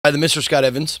by the Mr. Scott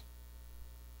Evans,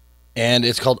 and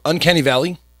it's called Uncanny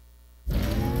Valley.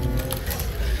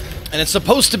 And it's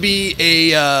supposed to be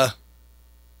a, if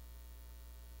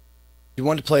you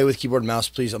want to play with keyboard and mouse,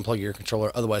 please unplug your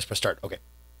controller, otherwise press start. Okay.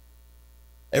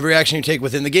 Every action you take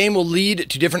within the game will lead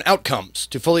to different outcomes.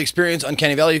 To fully experience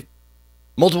Uncanny Valley,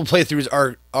 multiple playthroughs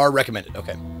are recommended.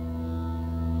 Okay.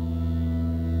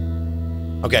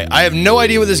 Okay, I have no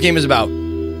idea what this game is about.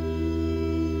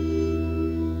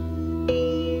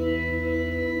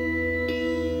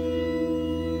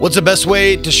 What's the best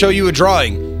way to show you a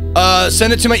drawing?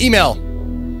 Send it to my email.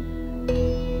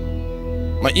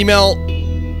 My email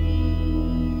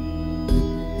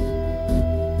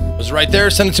was right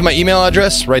there. Send it to my email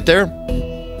address right there.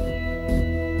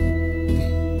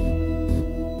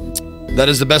 That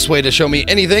is the best way to show me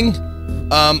anything.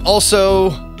 Also,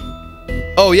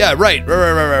 oh yeah, right.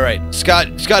 Scott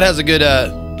has a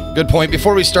good point.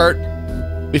 Before we start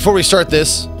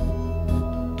this,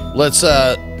 let's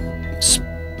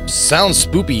sounds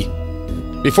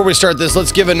spoopy. Before we start this,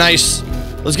 let's give a nice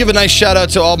shout out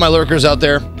to all my lurkers out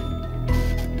there.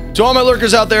 To all my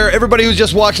lurkers out there, everybody who's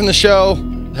just watching the show,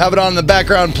 have it on in the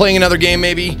background, playing another game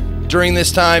maybe during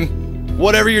this time.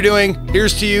 Whatever you're doing,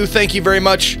 here's to you. Thank you very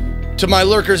much to my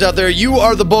lurkers out there. You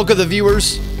are the bulk of the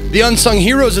viewers, the unsung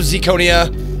heroes of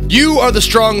Zconia. You are the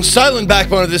strong, silent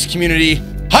backbone of this community,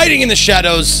 hiding in the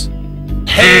shadows.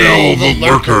 Hail the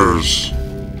lurkers!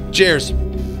 Cheers.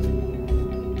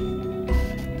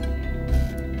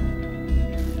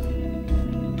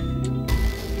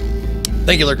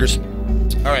 Thank you, lurkers.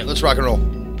 All right, let's rock and roll.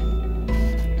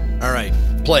 All right,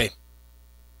 play.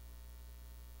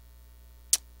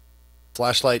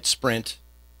 Flashlight, sprint.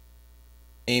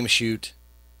 Aim, shoot.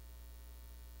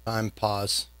 Time,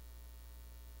 pause.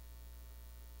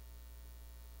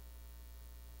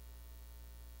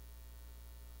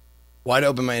 Wide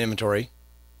open my inventory.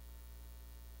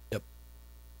 Yep.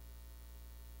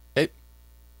 Okay.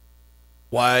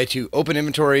 Y to open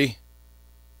inventory.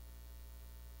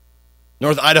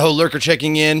 North Idaho lurker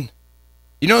checking in.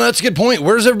 You know, that's a good point.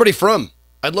 Where's everybody from?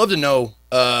 I'd love to know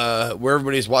where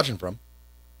everybody's watching from.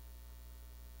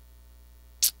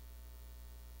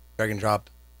 Drag and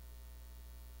drop.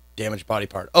 Damaged body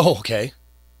part. Oh, okay.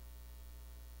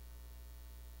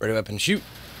 Ready weapon, shoot.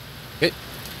 Hit.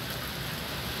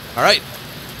 All right.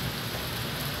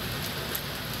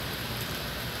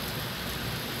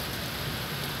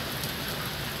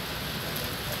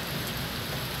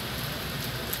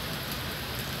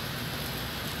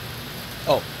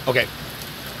 Oh, okay.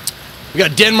 We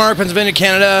got Denmark, Pennsylvania,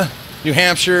 Canada, New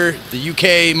Hampshire, the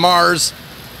UK, Mars,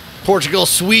 Portugal,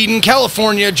 Sweden,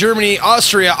 California, Germany,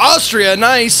 Austria,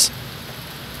 nice.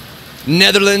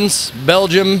 Netherlands,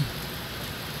 Belgium,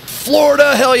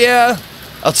 Florida, hell yeah.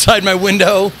 Outside my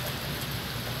window.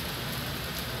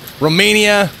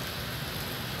 Romania,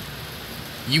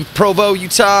 Provo,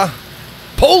 Utah,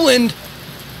 Poland,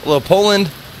 hello Poland,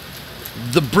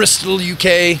 the Bristol,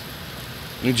 UK,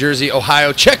 New Jersey,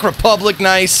 Ohio, Czech Republic,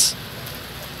 nice.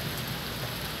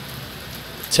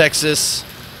 Texas.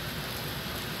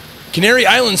 Canary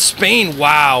Islands, Spain,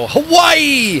 wow.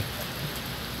 Hawaii!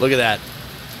 Look at that.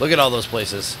 Look at all those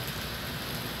places.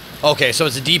 Okay, so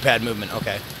it's a D-pad movement,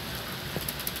 okay.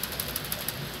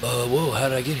 Whoa, how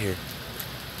did I get here?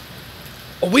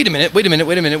 Oh, wait a minute.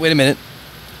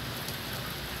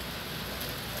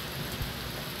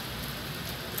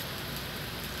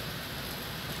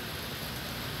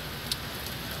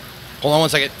 Hold on one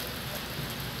second.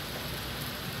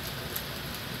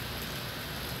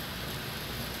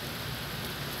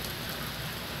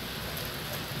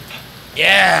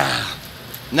 Yeah!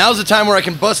 Now's the time where I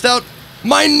can bust out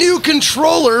my new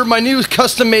controller, my new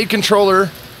custom-made controller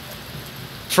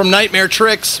from Nightmare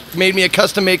Tricks. Made me a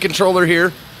custom-made controller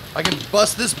here. I can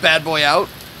bust this bad boy out.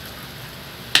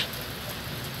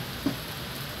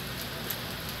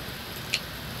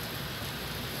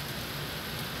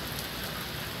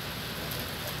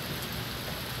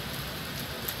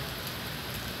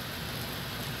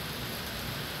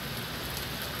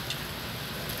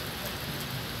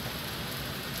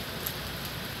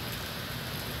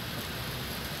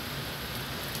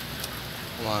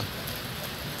 Hold on.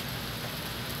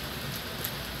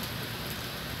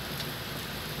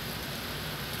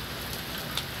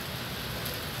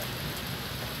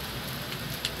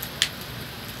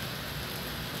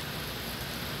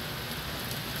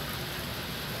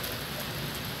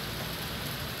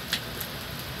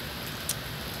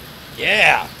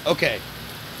 Yeah, okay.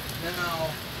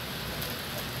 Now...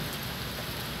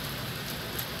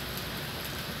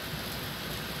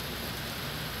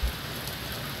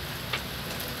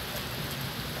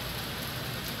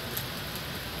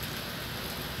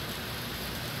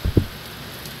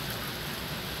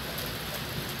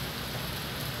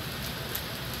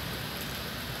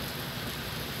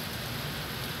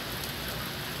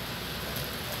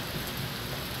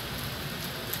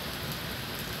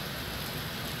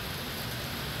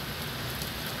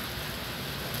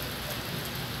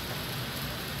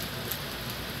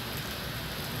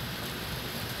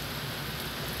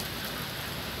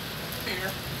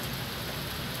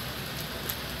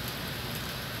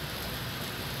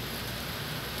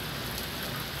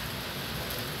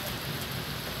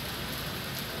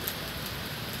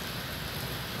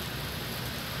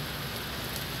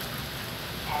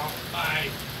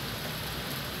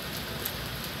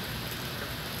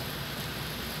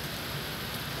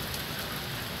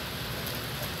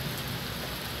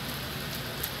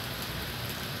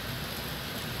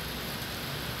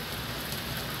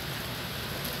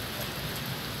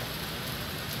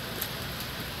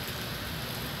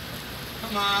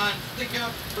 Come on, stick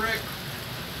up, brick.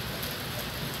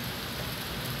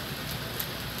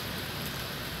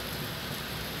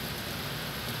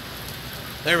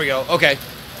 There we go. Okay.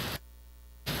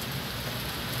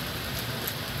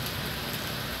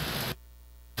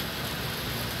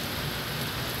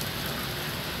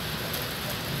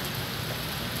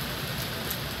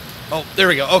 Oh, there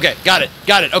we go. Okay, got it.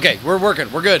 Got it. Okay, we're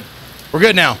working. We're good. We're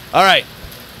good now. All right.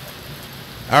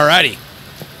 All righty.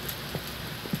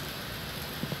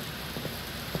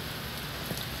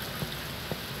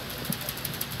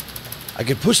 I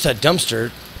could push that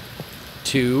dumpster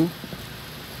to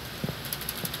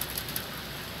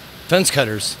fence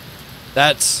cutters.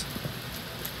 That's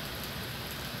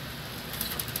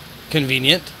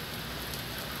convenient.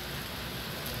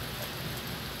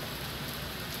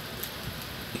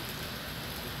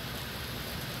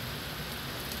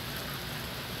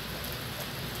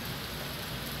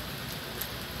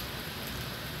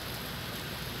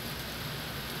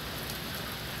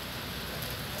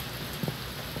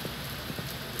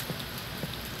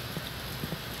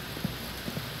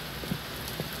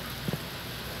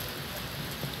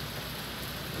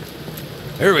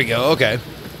 There we go. Okay.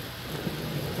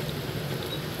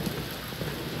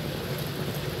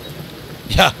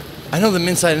 Yeah, I know them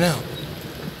inside and out.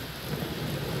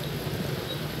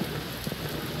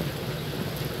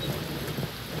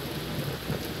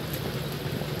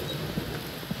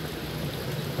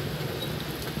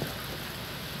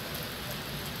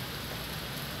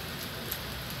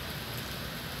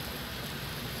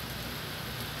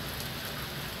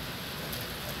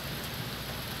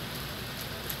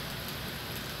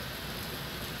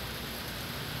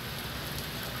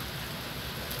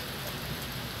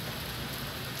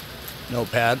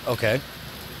 Notepad, okay.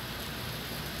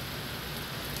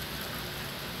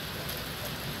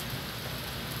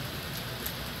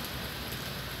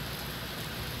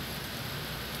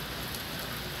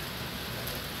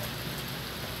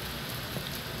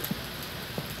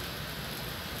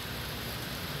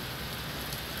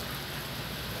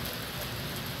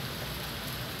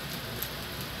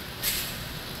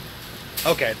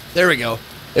 Okay, there we go.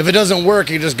 If it doesn't work,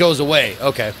 it just goes away.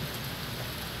 Okay.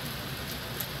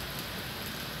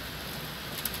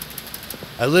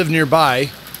 I live nearby.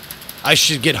 I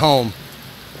should get home.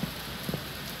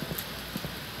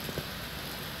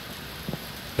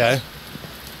 Okay.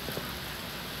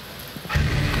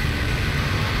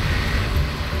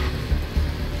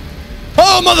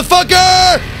 Oh,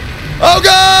 motherfucker! Oh,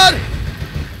 God!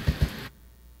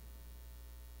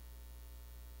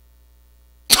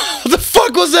 What the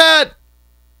fuck was that?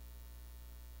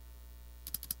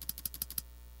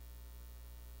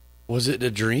 Was it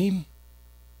a dream?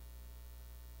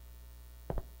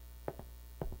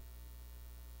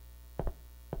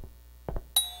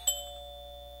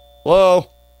 Hello?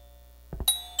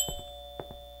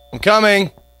 I'm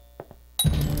coming.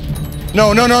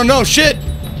 No, no, no, no, shit!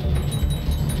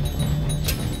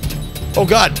 Oh,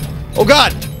 God. Oh,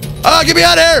 God! Ah, get me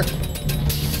out of here!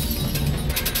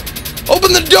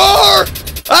 Open the door!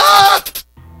 Ah!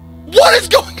 What is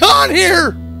going on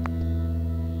here?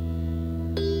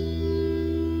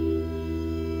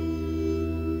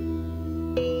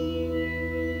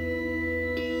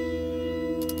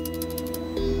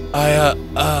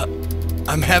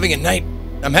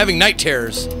 I'm having night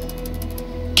terrors.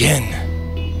 Again.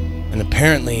 And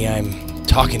apparently I'm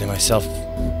talking to myself.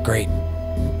 Great.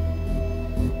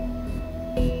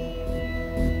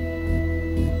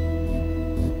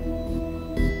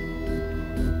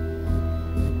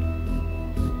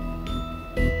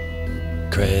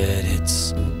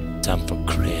 Credits. Time for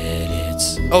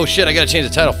credits. Oh shit, I gotta change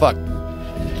the title, fuck.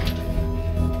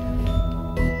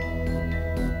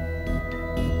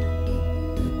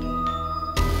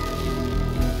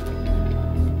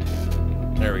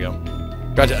 There we go.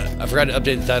 I forgot to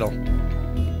update the title.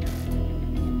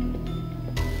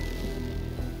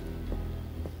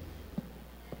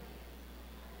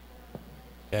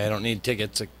 Okay, I don't need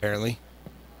tickets, apparently.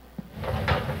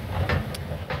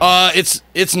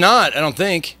 It's not, I don't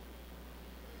think.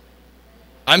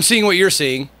 I'm seeing what you're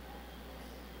seeing.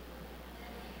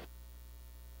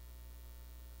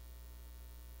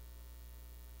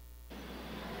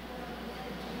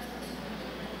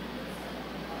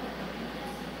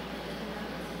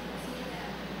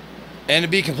 And to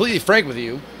be completely frank with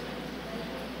you,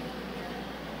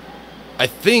 I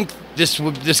think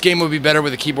this game would be better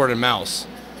with a keyboard and mouse.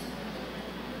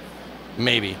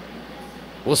 Maybe.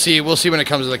 We'll see when it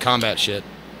comes to the combat shit.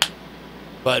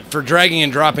 But for dragging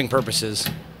and dropping purposes,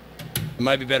 it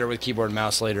might be better with keyboard and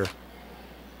mouse later.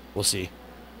 We'll see.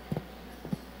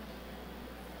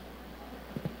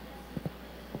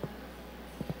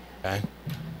 Okay.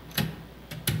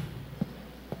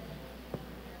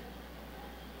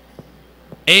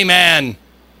 Hey, man.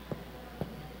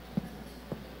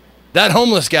 That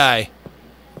homeless guy.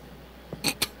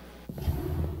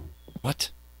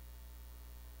 What?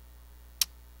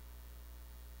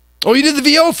 Oh, you did the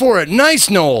VO for it. Nice,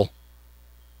 Noel.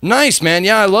 Nice, man.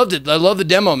 Yeah, I loved it. I love the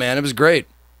demo, man. It was great.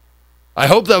 I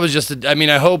hope that was just I mean,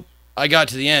 I hope I got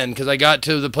to the end, because I got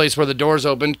to the place where the doors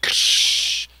open,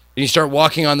 and you start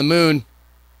walking on the moon,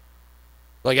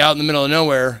 like out in the middle of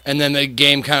nowhere, and then the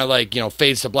game kind of like, you know,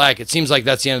 fades to black. It seems like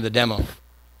that's the end of the demo.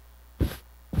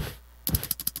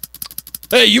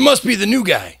 Hey, you must be the new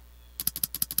guy.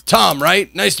 Tom,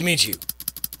 right? Nice to meet you.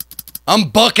 I'm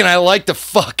Buck and I like to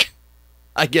fuck.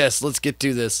 I guess. Let's get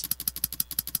to this.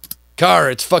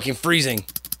 Car, it's fucking freezing.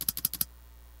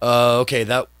 Okay,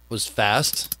 that was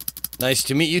fast. Nice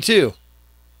to meet you too.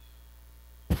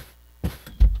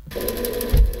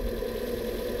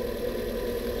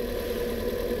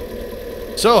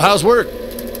 So, how's work?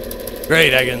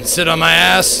 Great, I can sit on my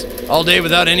ass all day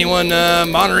without anyone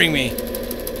monitoring me.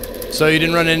 So you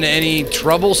didn't run into any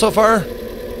trouble so far?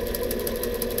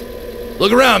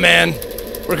 Look around, man.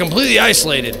 We're completely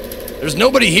isolated. There's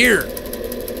nobody here.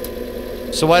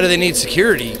 So why do they need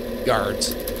security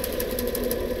guards?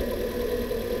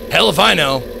 Hell if I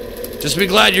know. Just be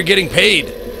glad you're getting paid.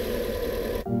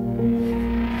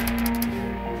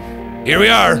 Here we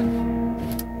are.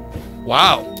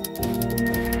 Wow.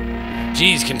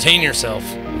 Jeez, contain yourself.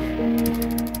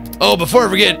 Oh, before I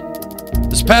forget,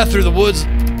 this path through the woods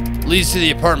leads to the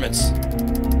apartments.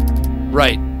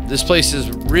 Right. This place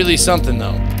is really something,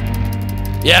 though.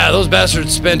 Yeah, those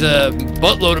bastards spent a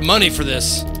buttload of money for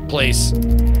this place.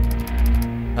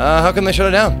 How can they shut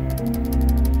it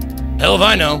down? Hell if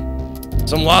I know.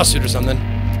 Some lawsuit or something.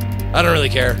 I don't really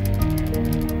care.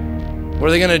 What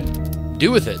are they gonna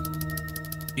do with it?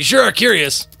 You sure are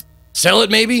curious. Sell it,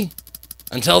 maybe?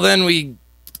 Until then, we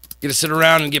get to sit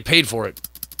around and get paid for it.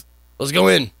 Let's go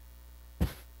in.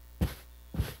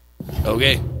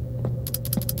 Okay.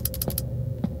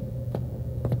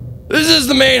 This is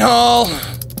the main hall.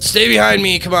 Stay behind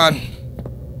me, come on.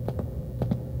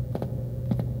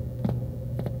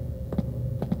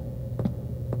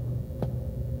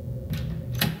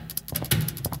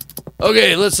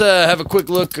 Okay, let's have a quick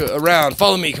look around.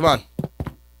 Follow me, come on.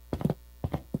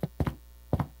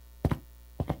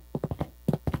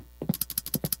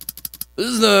 This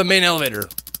is the main elevator.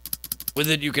 With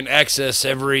it, you can access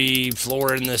every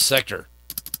floor in this sector.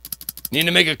 Need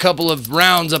to make a couple of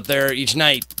rounds up there each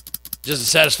night, just to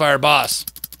satisfy our boss.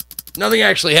 Nothing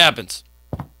actually happens.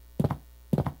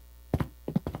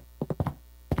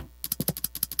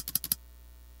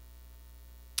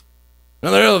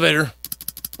 Another elevator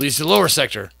leads to the lower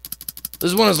sector.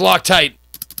 This one is locked tight,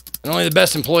 and only the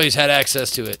best employees had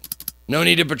access to it. No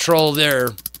need to patrol there.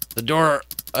 The door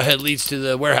ahead leads to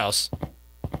the warehouse.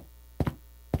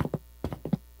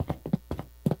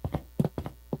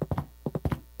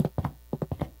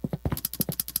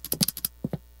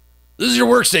 This is your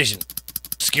workstation.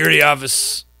 Security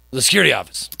office. The security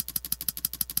office.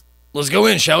 Let's go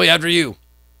in, shall we? After you.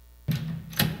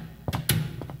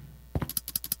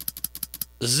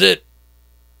 This is it.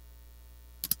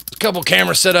 There's a couple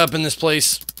cameras set up in this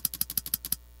place.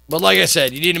 But like I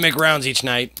said, you need to make rounds each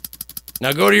night.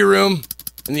 Now go to your room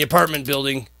in the apartments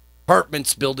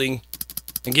building,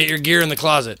 and get your gear in the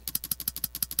closet.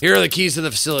 Here are the keys to the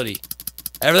facility.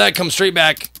 After that, come straight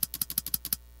back.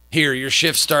 Here, your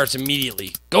shift starts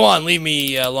immediately. Go on, leave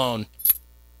me alone.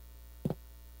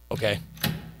 Okay.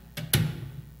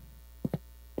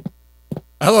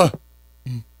 Hello.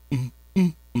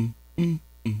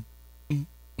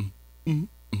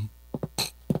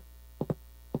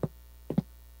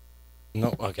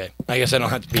 No, okay. I guess I don't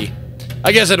have to pee.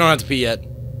 I guess I don't have to pee yet.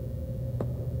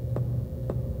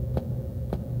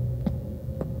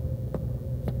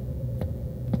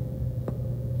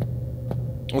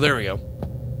 Well, there we go.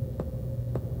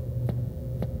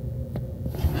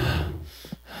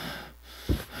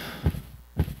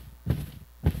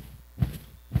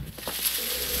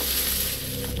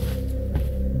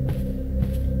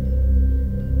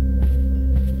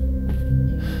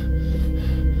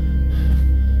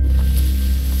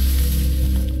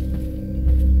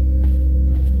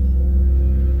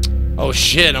 Oh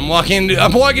shit, I'm walking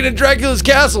to Dracula's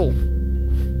castle.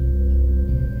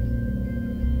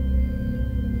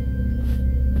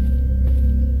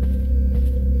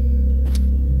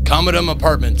 Commodum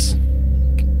Apartments.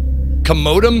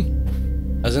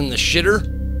 Commodum? As in the shitter?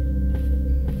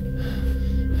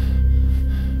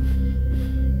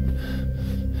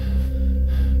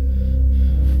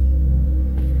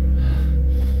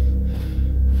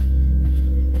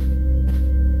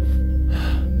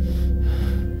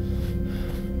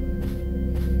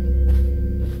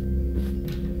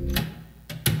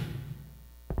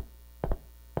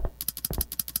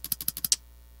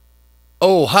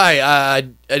 Oh, hi. I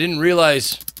didn't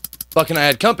realize Buck and I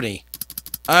had company.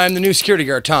 I'm the new security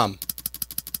guard, Tom.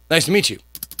 Nice to meet you.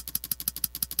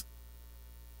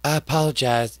 I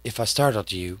apologize if I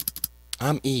startled you.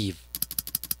 I'm Eve.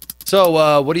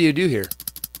 So, what do you do here?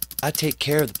 I take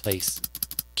care of the place.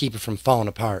 Keep it from falling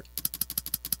apart.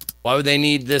 Why would they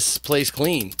need this place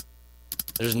clean?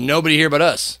 There's nobody here but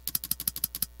us.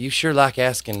 You sure like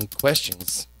asking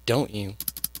questions, don't you?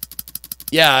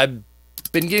 Yeah, I've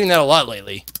been getting that a lot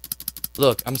lately.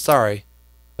 Look, I'm sorry,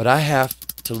 but I have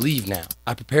to leave now.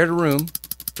 I prepared a room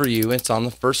for you. It's on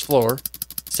the first floor,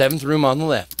 7th room on the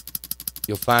left.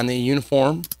 You'll find the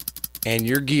uniform and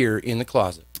your gear in the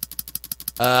closet.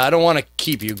 I don't want to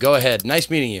keep you. Go ahead. Nice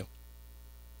meeting you.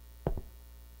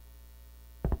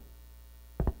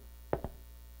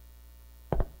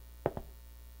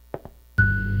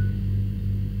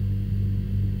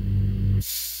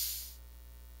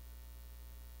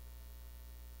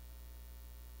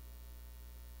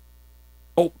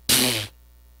 Oh.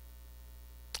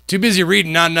 Too busy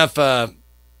reading, not enough,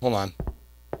 hold on.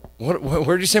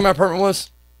 Where did you say my apartment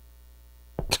was?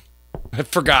 I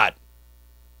forgot.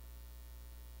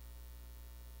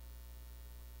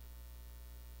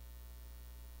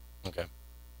 Okay.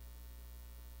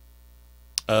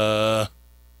 3rd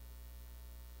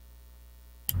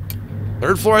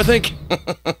floor, I think.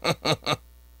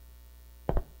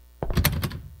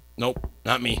 Nope,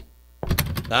 not me.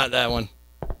 Not that one.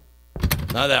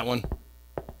 Not that one.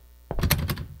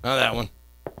 Not that one.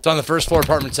 It's on the 1st floor,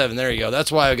 apartment 7. There you go.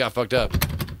 That's why I got fucked up.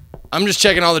 I'm just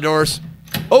checking all the doors.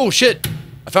 Oh, shit.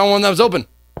 I found one that was open.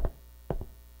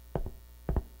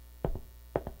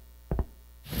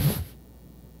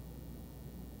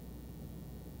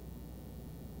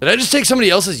 Did I just take somebody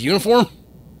else's uniform?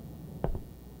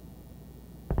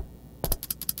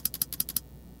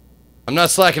 I'm not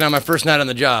slacking on my first night on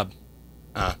the job.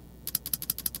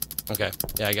 Okay.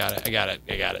 Yeah, I got it. I got it.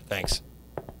 I got it. Thanks.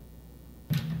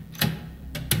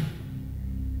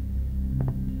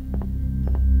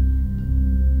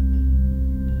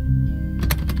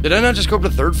 Did I not just go up to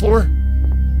the 3rd floor?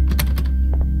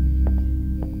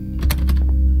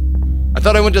 I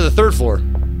thought I went to the 3rd floor.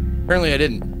 Apparently I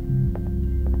didn't.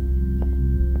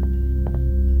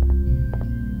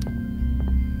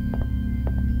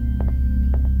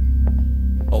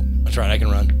 Oh, that's right, I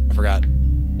can run. I forgot.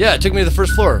 Yeah, it took me to the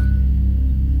 1st floor.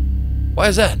 Why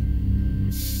is that?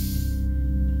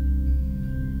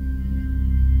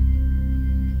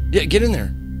 Yeah, get in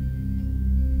there.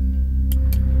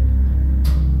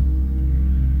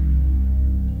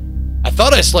 I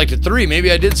thought I selected 3.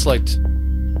 Maybe I did select.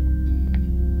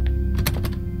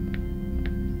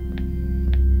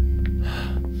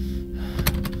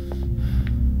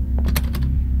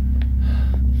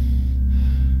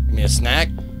 Give me a snack.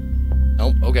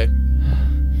 Nope, okay.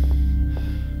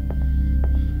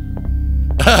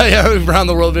 Yeah, around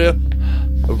the world video.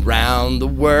 Around the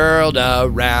world,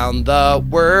 around the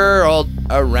world,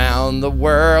 around the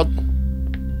world.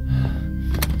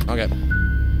 Okay.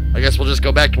 I guess we'll just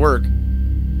go back to work.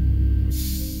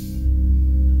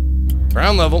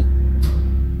 Ground level.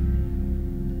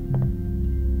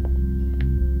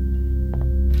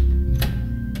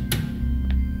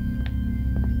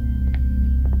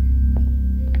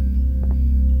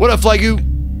 What up, Flagoo?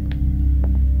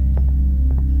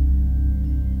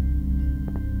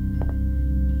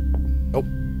 Nope.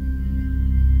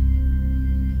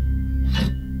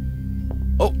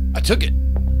 Oh, I took it.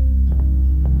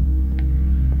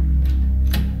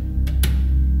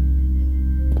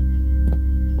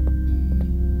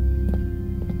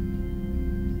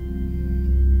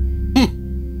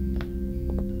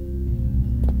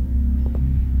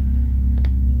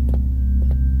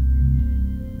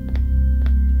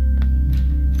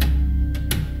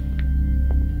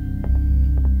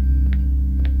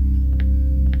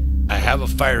 Have a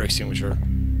fire extinguisher.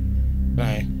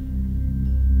 Okay.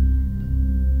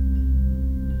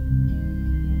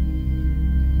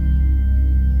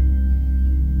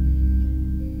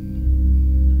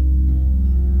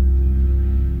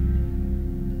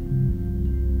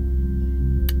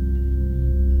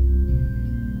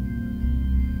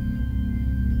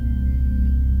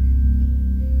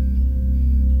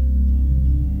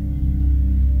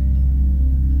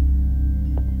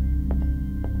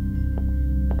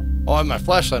 Oh, I have my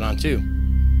flashlight on too.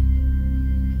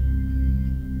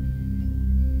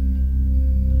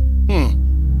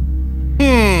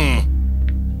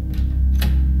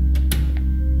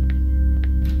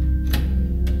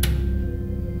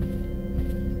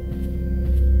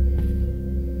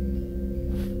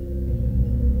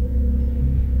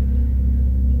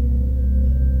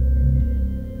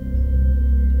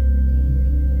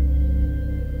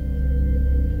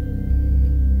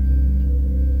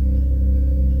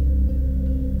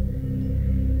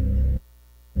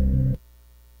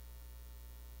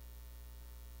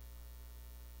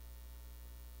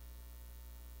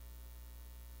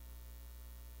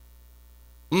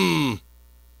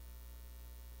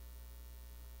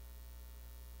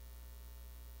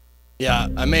 Yeah,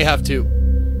 I may have to.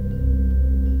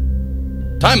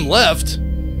 Time left?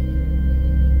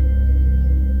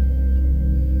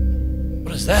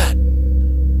 What is that?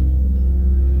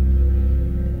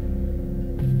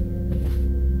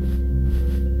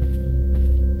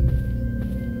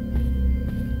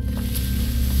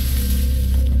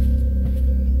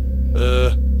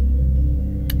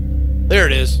 There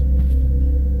it is.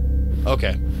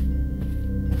 Okay.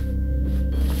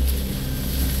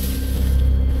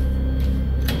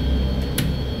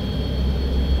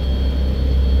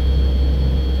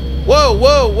 Whoa,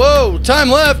 whoa, whoa! Time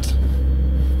left!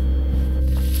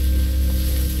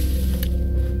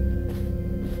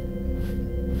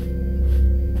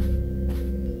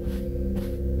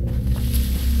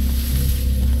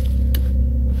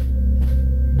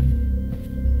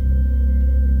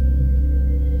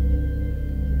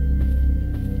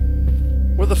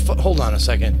 Where the fuck? Hold on a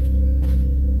second.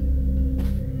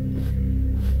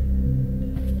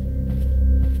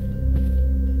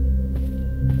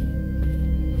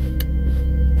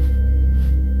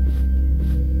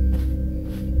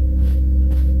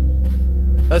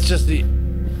 That's just the...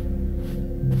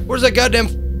 Where's that goddamn...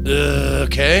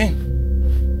 okay.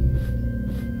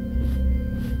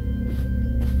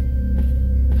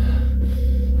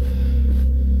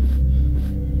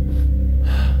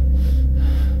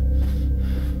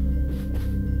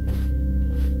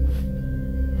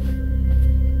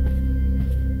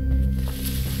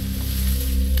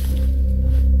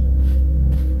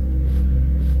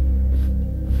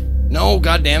 No,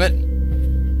 goddammit.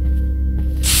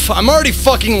 I'm already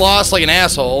fucking lost like an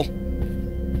asshole.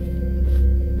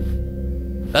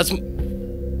 That's...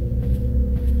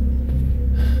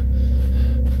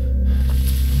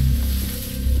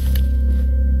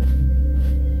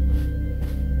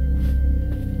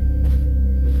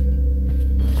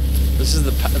 This is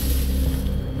the...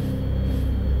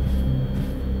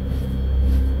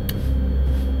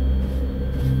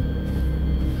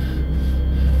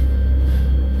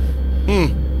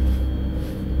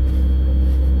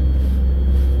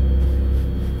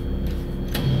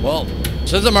 Well,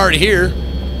 since I'm already here,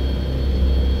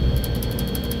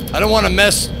 I don't want to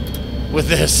mess with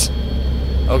this.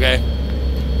 Okay.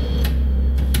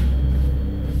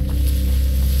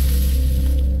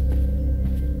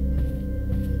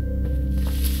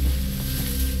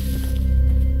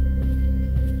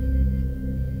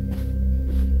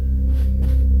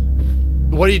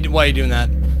 Why are you doing that?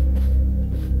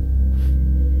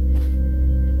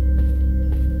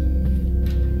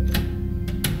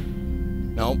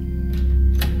 Nope.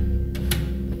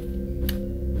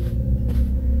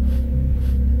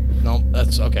 Nope,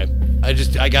 that's okay.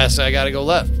 I guess I gotta go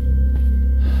left.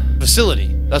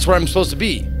 Facility. That's where I'm supposed to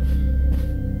be.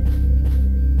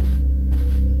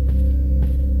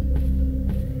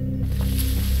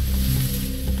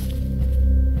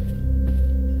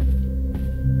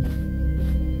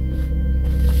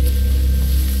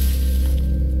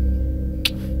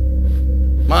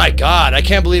 My God, I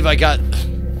can't believe I got...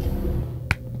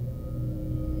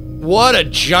 What a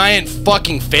giant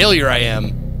fucking failure I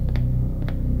am.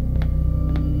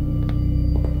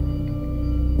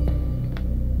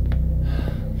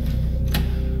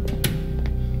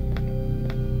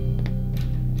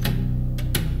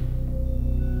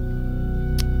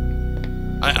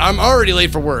 I'm already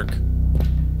late for work.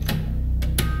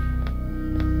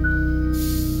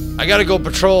 I gotta go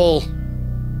patrol.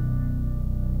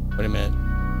 Wait a minute.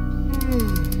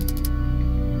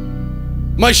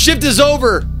 My shift is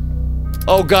over!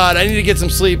 Oh God, I need to get some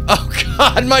sleep. Oh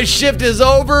God, my shift is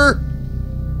over!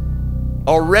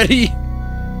 Already?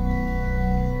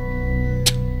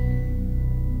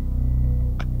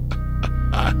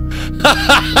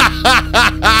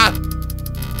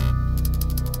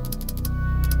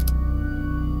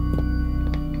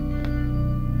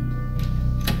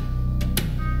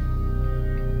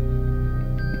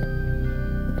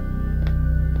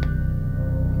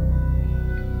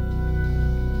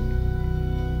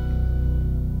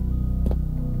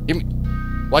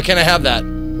 Why can't I have that?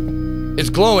 It's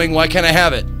glowing, why can't I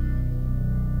have it?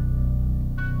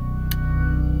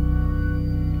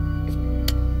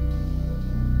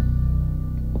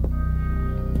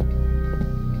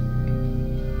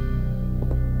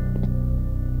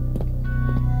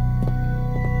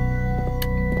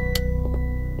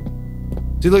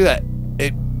 Dude, look at that.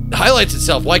 It highlights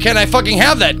itself. Why can't I fucking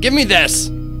have that? Give me this!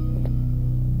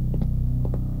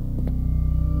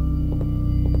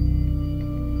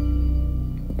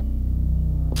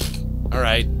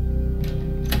 Alright.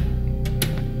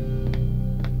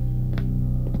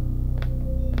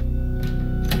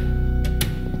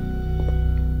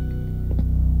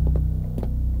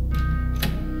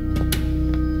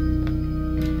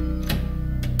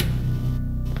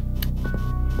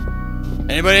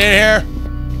 Anybody in here?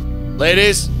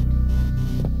 Ladies?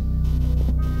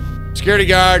 Security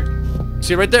guard.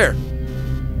 See it right there.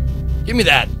 Give me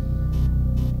that.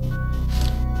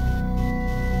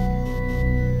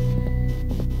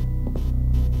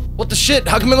 What the shit?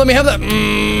 How come it let me have that?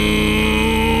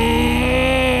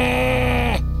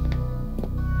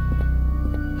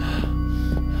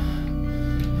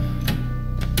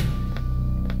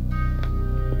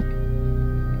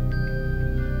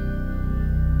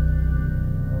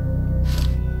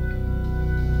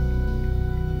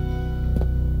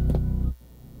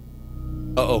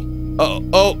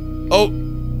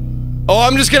 Oh,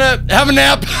 I'm just gonna have a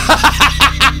nap.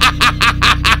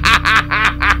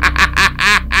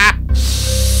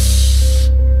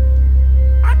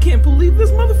 I can't believe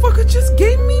this motherfucker just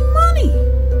gave me money.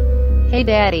 Hey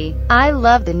Daddy, I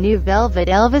love the new Velvet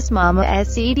Elvis Mama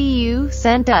SEDU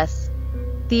sent us.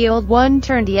 The old one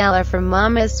turned yellow from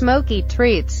Mama's smoky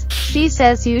treats. She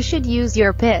says you should use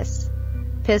your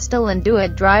pistol and do a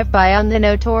drive-by on the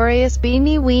notorious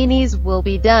Beanie Weenies. Will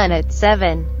be done at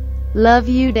 7. Love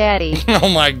you, Daddy. Oh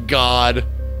my God.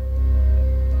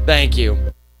 Thank you.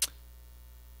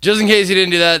 Just in case you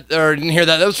didn't do that or didn't hear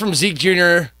that, that was from Zeke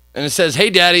Jr. And it says, "Hey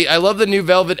Daddy, I love the new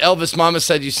Velvet Elvis Mama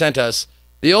said you sent us.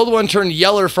 The old one turned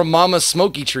yeller from Mama's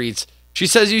smoky treats. She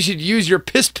says you should use your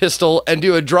pistol and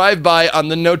do a drive-by on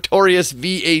the notorious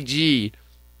VAG.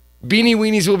 Beanie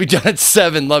Weenies will be done at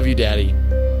 7. Love you, Daddy."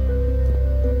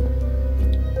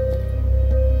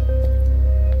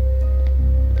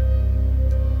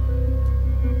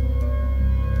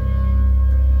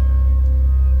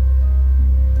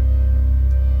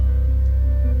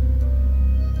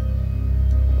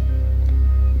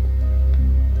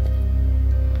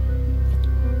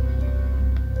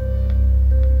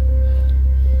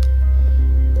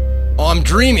 Oh, I'm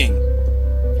dreaming.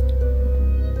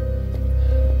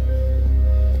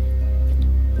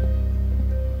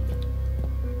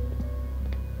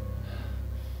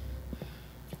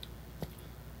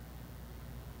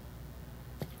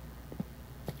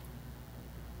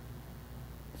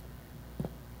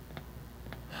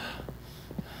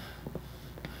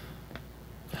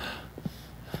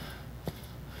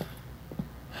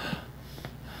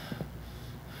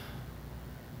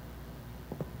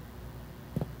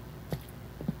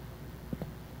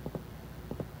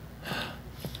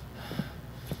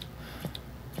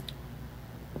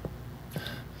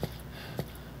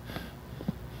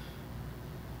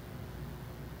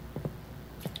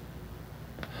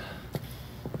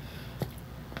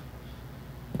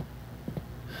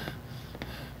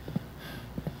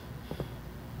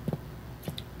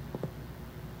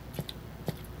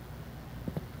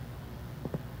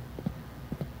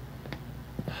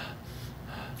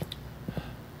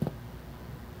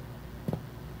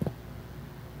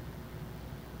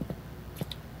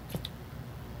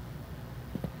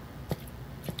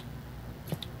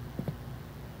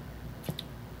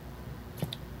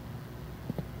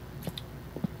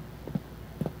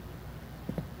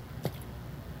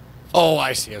 Oh,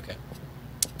 I see. Okay.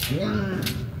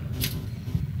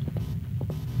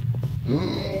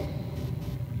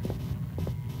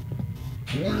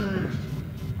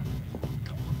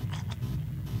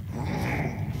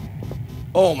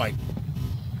 Oh my.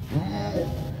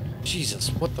 Jesus,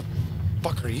 what the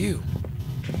fuck are you?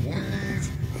 Please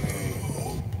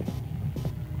help.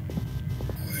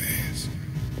 Please.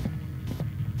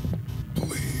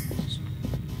 Please.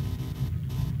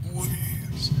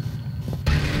 Please.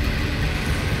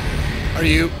 Are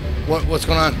you? What's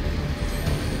going on?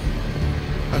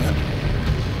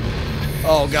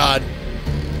 Oh God.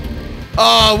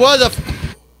 Oh, what the?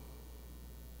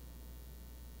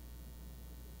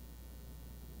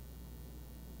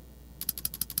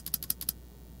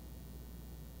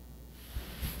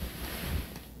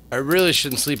 I really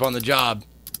shouldn't sleep on the job,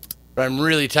 but I'm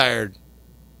really tired.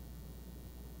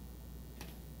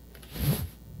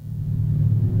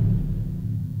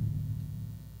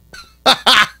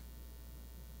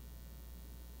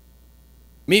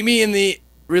 Meet me in the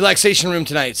relaxation room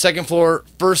tonight. 2nd floor,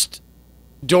 first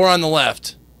door on the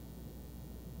left.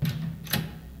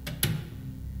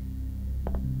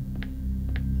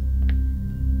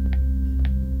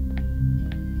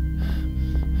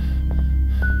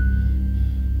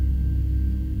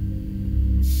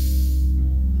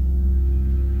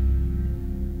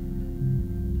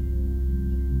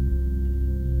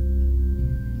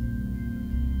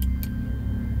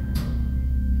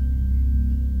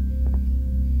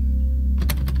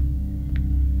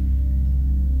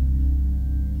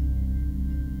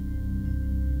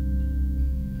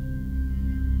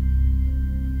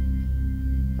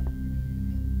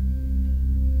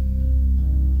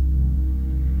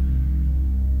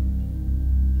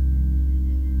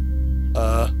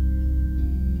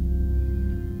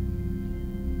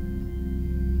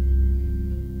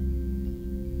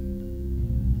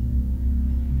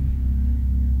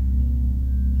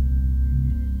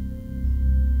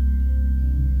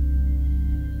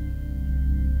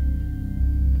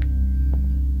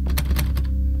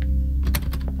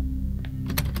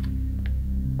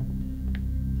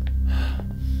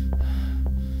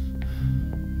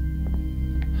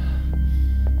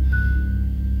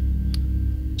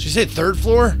 you say third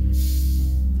floor?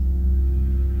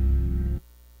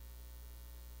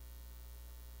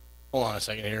 Hold on a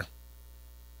second here.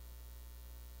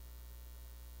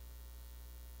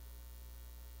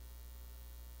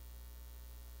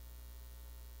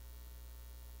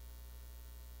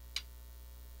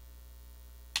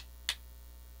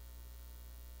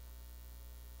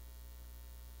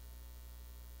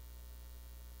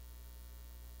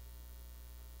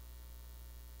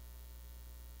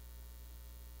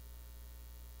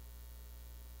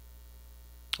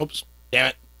 Oops. Damn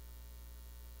it.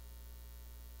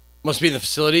 Must be in the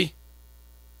facility.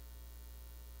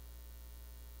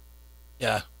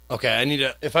 Yeah. Okay, I need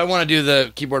to... If I want to do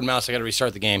the keyboard and mouse, I got to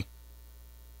restart the game.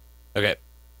 Okay.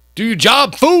 Do your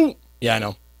job, fool! Yeah, I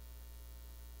know.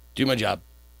 Do my job.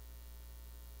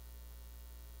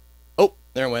 Oh,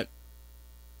 there it went.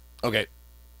 Okay.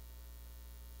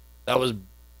 That was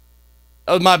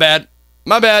my bad.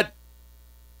 My bad.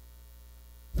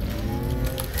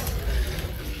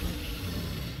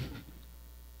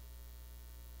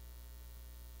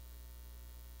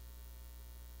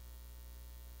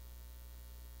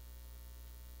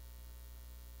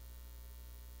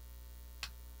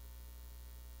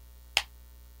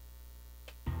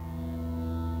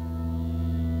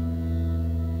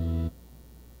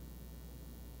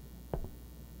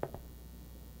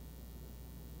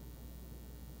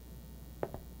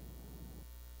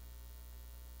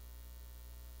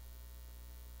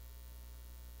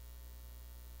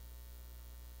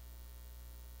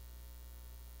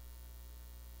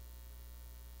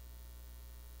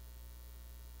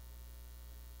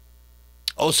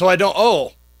 Oh, so I don't...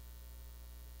 Oh.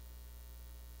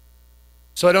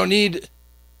 So I don't need...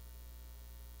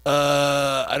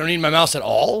 I don't need my mouse at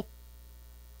all?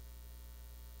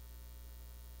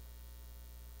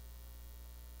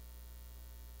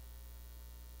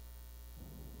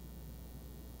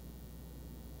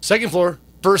 Second floor,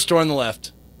 first door on the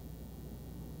left.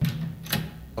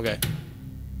 Okay.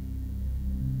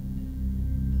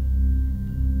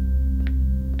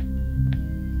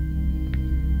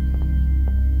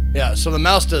 Yeah, so the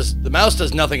mouse does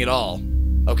nothing at all.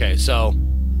 Okay, so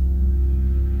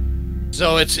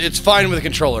it's fine with a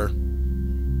controller.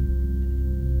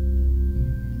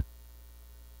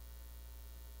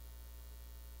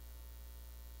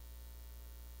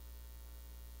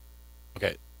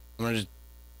 Okay, I'm gonna just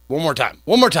one more time.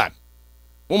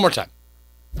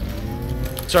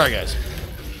 Sorry, guys.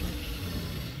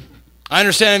 I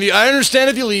understand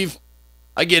if you leave.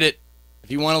 I get it.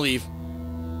 If you want to leave.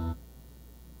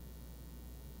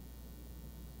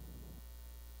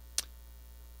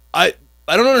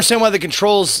 I don't understand why the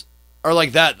controls are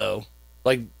like that, though.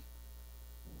 Like...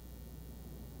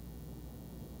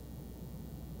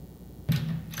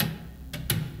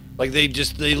 Like, they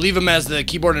leave them as the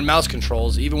keyboard and mouse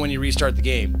controls, even when you restart the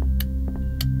game.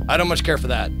 I don't much care for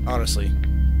that, honestly.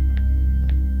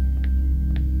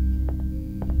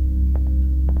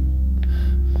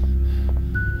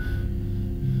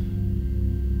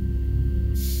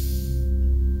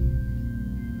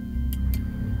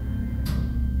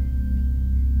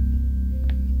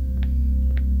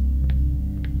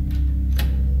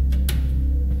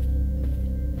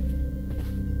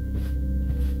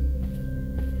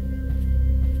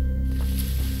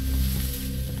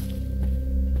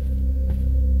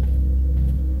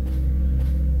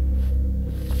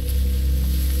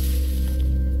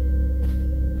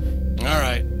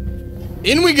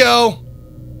 In we go.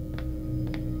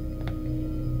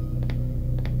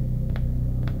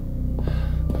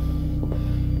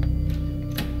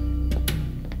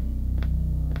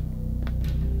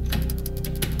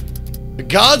 The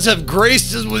gods have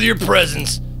graced us with your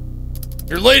presence.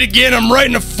 You're late again. I'm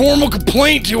writing a formal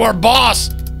complaint to our boss.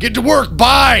 Get to work.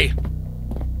 Bye.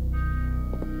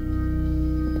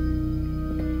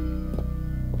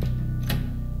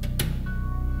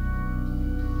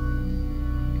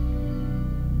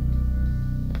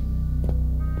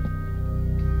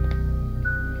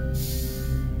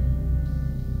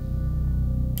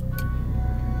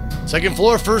 Second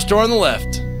floor, first door on the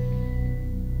left.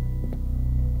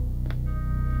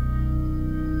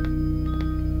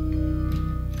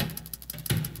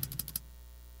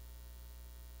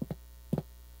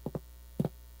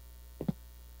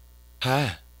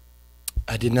 Hi.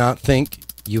 I did not think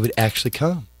you would actually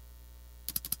come.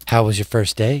 How was your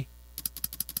first day?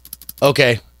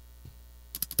 Okay.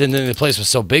 Didn't think the place was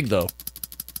so big, though.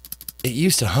 It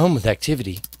used to hum with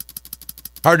activity.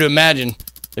 Hard to imagine.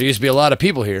 There used to be a lot of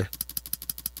people here.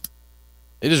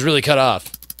 It just really cut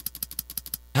off.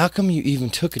 How come you even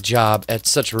took a job at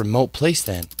such a remote place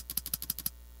then?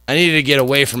 I needed to get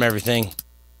away from everything.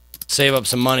 Save up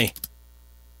some money.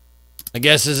 I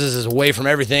guess this is as away from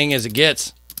everything as it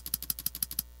gets.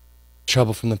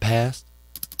 Trouble from the past?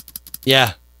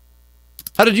 Yeah.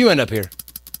 How did you end up here?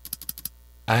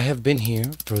 I have been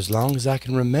here for as long as I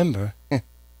can remember.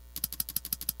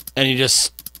 And you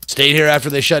just stayed here after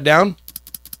they shut down?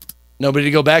 Nobody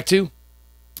to go back to?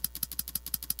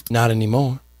 Not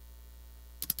anymore.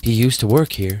 He used to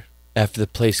work here. After the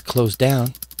place closed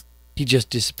down, he just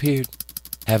disappeared.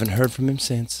 Haven't heard from him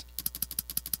since.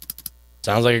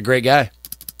 Sounds like a great guy.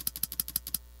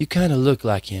 You kind of look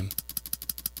like him.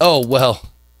 Oh,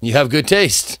 well, you have good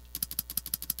taste.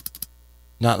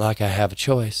 Not like I have a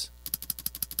choice.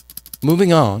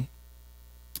 Moving on.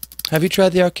 Have you tried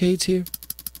the arcades here?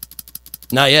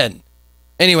 Not yet.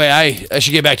 Anyway, I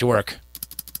should get back to work.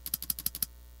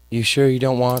 You sure you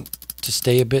don't want to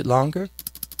stay a bit longer?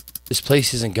 This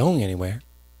place isn't going anywhere.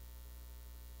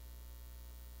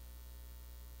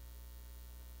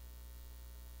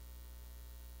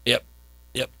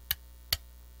 Yep.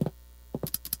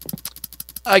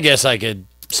 I guess I could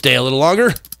stay a little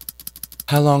longer.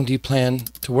 How long do you plan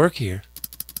to work here?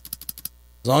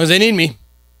 As long as they need me.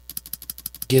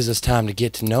 Gives us time to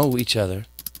get to know each other.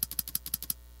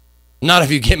 Not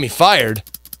if you get me fired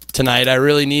tonight. I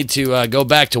really need to go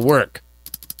back to work.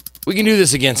 We can do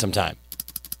this again sometime.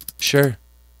 Sure.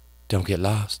 Don't get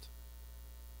lost.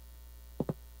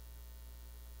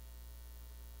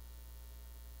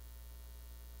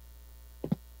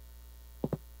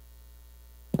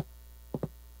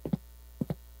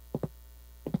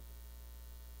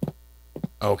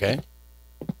 Okay.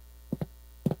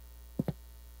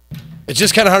 It's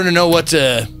just kind of hard to know what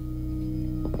to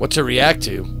react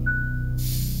to.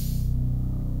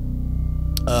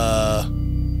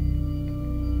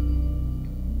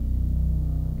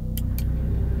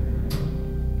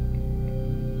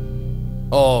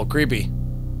 Oh, creepy.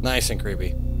 Nice and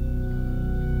creepy.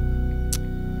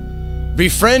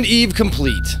 Befriend Eve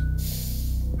complete.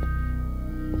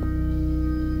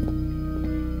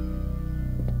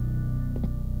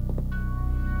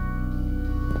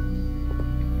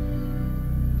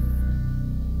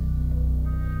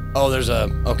 Oh, there's a...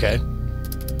 Okay.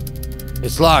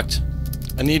 It's locked.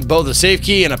 I need both a safe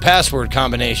key and a password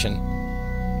combination.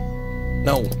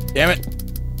 No. Damn it.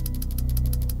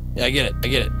 Yeah, I get it. I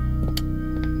get it.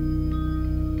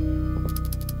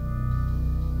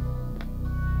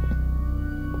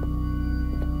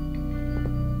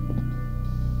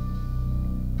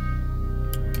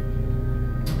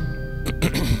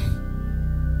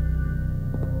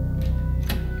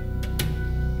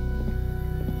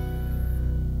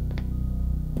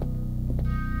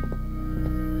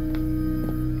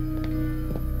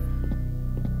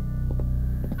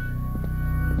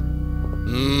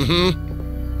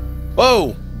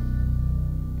 Whoa!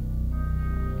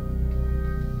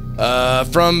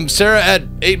 From Sarah at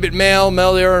 8-Bit Mail,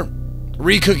 Melior,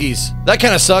 re-cookies. That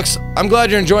kind of sucks. I'm glad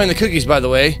you're enjoying the cookies, by the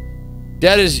way.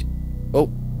 Dad is... Oh.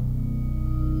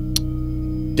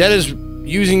 Dad is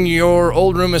using your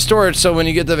old room as storage, so when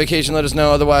you get the vacation, let us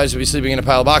know. Otherwise, we'll be sleeping in a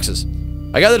pile of boxes.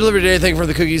 I got the delivery today. Thank you for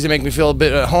the cookies. They make me feel a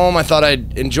bit at home. I thought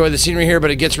I'd enjoy the scenery here,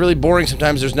 but it gets really boring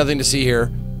sometimes. There's nothing to see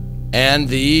here. And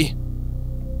the...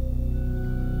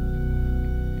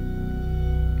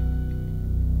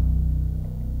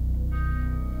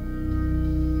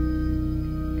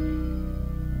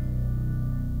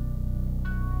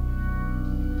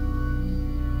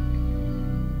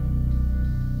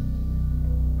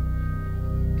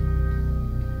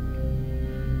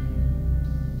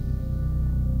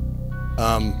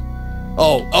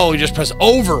 Oh, you just press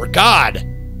over. God.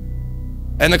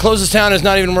 And the closest town is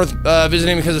not even worth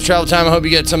visiting because of travel time. I hope you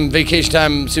get some vacation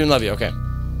time soon. Love you. Okay.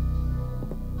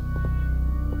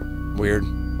 Weird.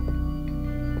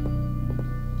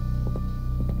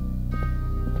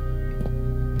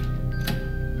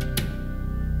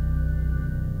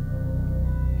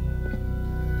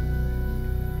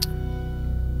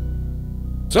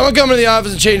 So I'm coming to the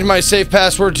office and changing my safe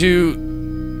password to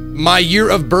my year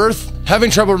of birth.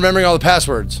 Having trouble remembering all the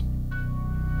passwords.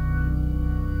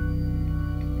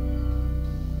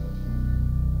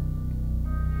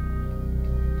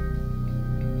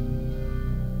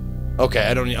 Okay,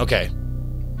 I don't need... Okay.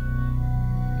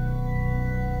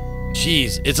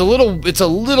 Jeez, it's a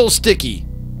little sticky.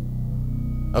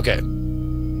 Okay.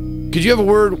 Could you have a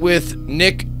word with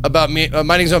Nick about me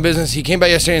minding his own business? He came by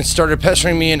yesterday and started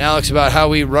pestering me and Alex about how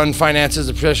we run finances.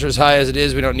 The pressure is high as it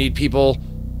is. We don't need people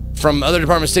from other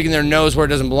departments sticking their nose where it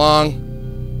doesn't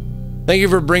belong. Thank you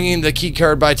for bringing the key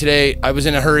card by today. I was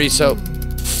in a hurry, so...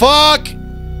 Fuck!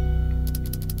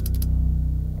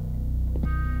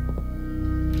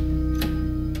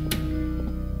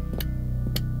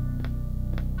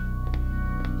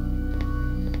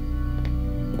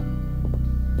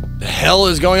 hell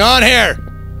is going on here?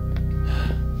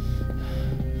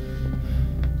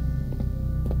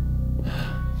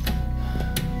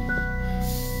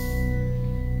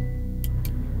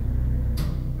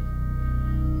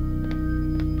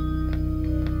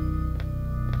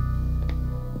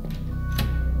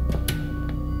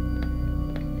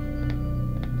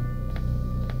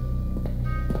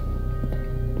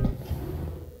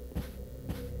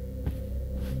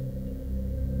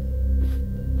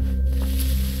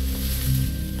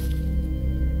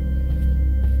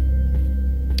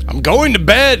 I'm going to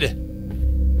bed.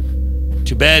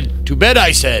 To bed. To bed,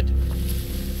 I said.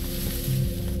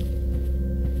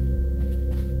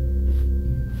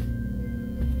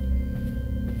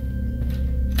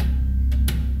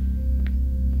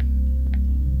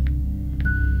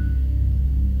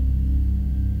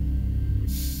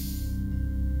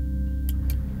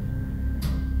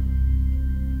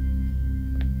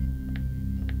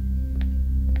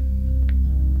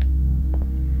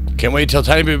 Can't wait till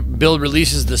Tiny Build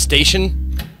releases the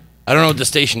station. I don't know what the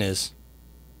station is.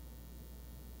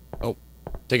 Oh,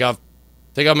 take off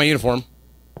my uniform.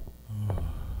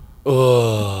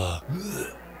 Ugh.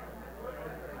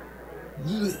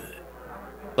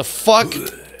 The fuck?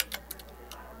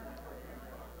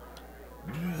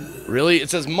 Really?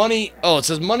 It says money. Oh, it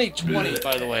says money 20,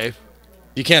 by the way.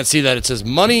 You can't see that. It says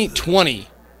money 20.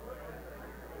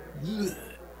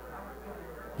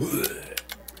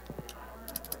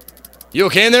 You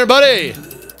okay in there, buddy?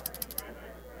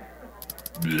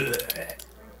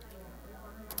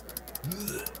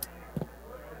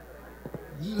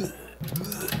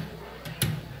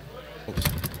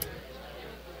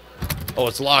 Oh,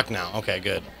 it's locked now. Okay,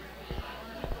 good.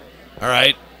 All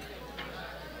right.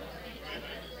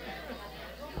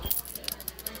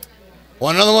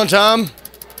 Want another one, Tom?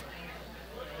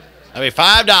 That'd be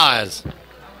 $5.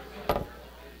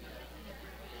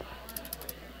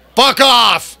 Fuck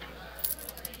off!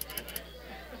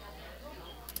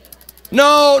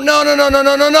 No,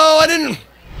 I didn't.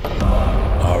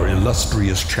 Our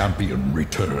illustrious champion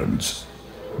returns.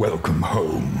 Welcome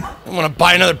home. I want to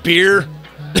buy another beer.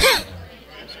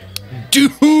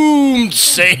 Doomed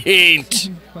Saint.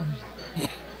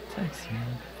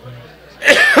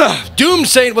 Doomed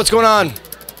Saint, what's going on?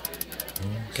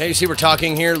 Okay, you see we're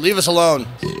talking here. Leave us alone.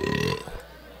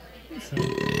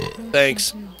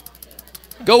 Thanks.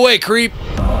 Go away, creep.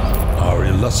 Our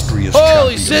illustrious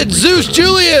Holy champion shit, Zeus returns.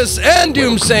 Julius and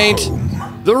Doom Welcome Saint.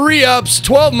 home. The re-ups,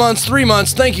 12 months, 3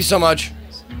 months. Thank you so much.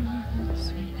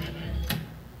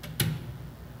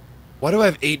 Why do I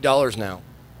have $8 now?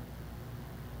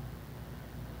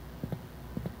 What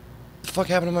the fuck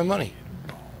happened to my money?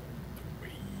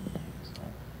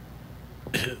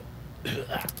 Can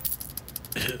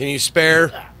you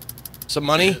spare some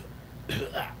money?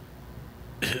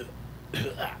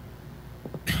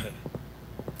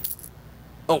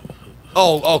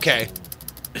 Oh, okay.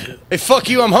 Hey, fuck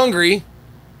you, I'm hungry.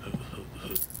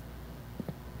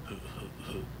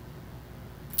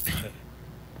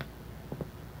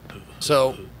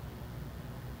 So...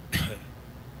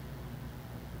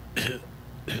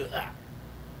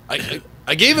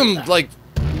 I gave him, like...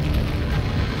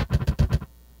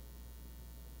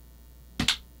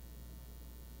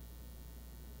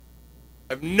 I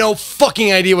have no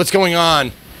fucking idea what's going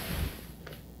on.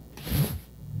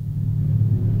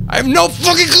 I have no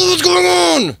fucking clue what's going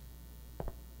on!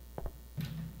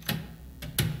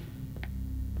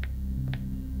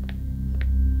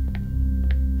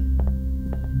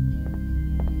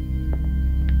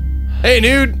 Hey,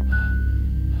 dude!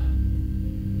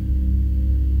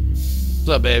 What's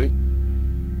up, baby?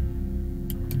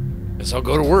 Guess I'll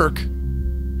go to work.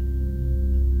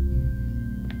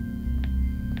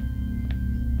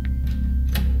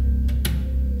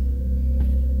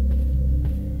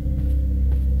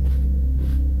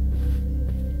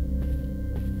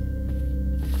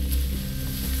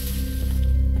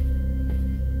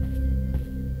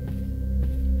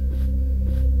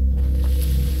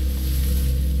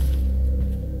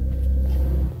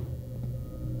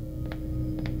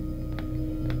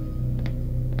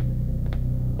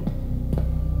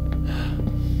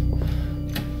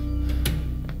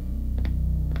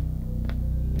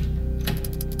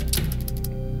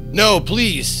 No,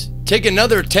 please. Take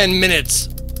another 10 minutes.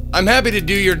 I'm happy to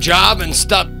do your job and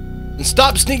stop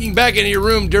sneaking back into your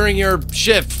room during your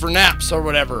shift for naps or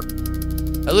whatever.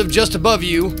 I live just above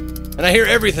you, and I hear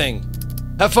everything.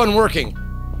 Have fun working.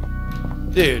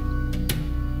 Dude.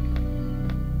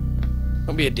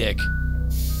 Don't be a dick.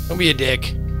 Don't be a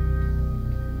dick.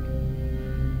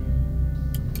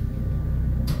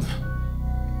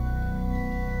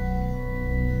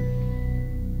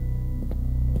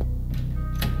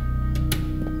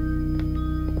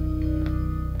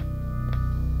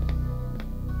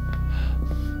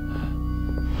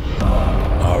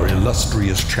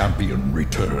 illustrious champion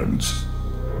returns.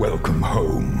 Welcome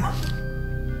home.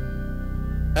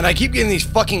 And I keep getting these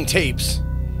fucking tapes.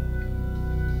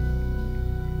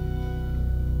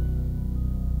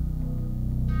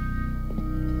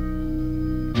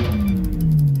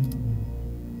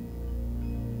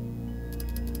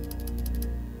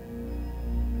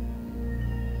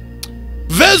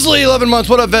 Vesley, 11 months.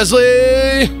 What up,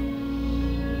 Vesley?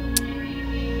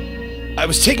 I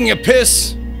was taking a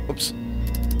piss. Oops.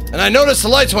 And I noticed the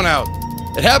lights went out.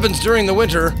 It happens during the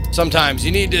winter sometimes.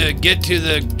 You need to get to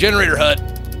the generator hut.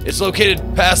 It's located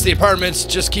past the apartments.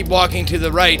 Just keep walking to the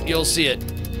right. You'll see it.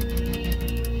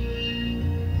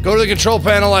 Go to the control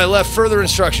panel. I left further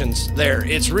instructions there.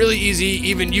 It's really easy.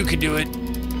 Even you could do it.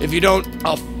 If you don't,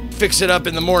 I'll fix it up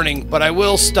in the morning. But I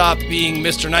will stop being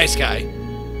Mr. Nice Guy.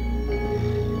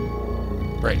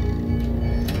 Right.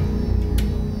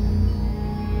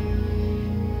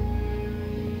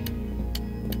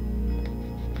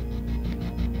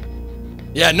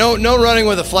 Yeah, no running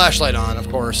with a flashlight on, of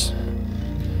course.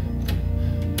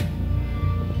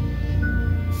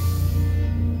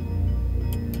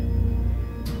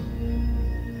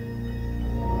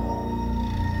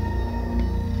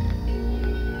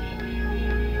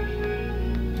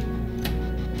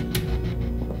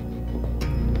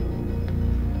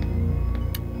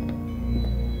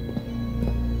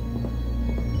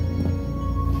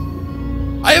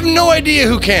 I have no idea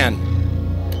who can.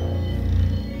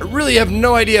 I really have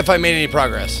no idea if I made any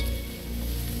progress.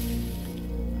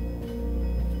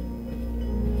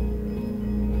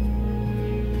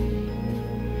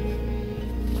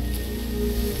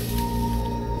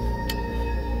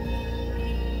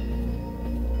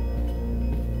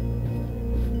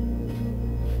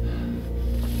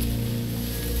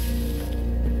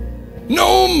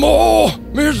 No more,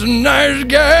 Mr. Nice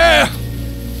Guy.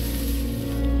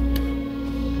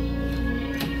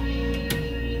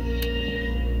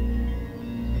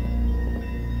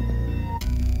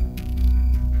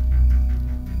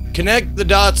 Connect the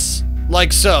dots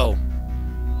like so.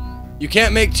 You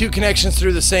can't make two connections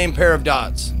through the same pair of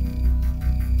dots.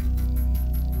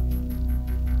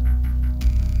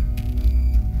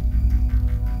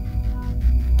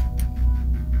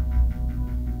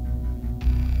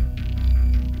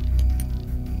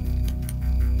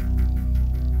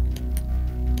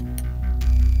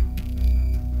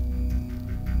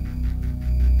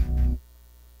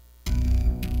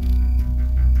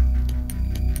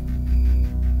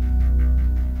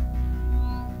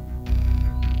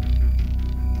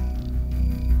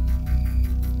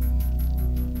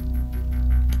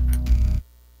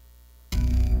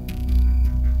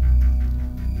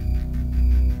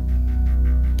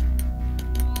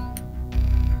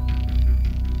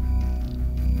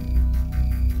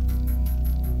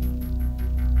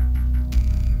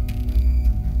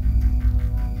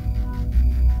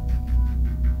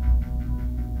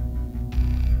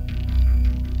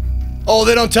 Oh,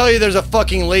 they don't tell you there's a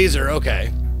fucking laser.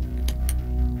 Okay.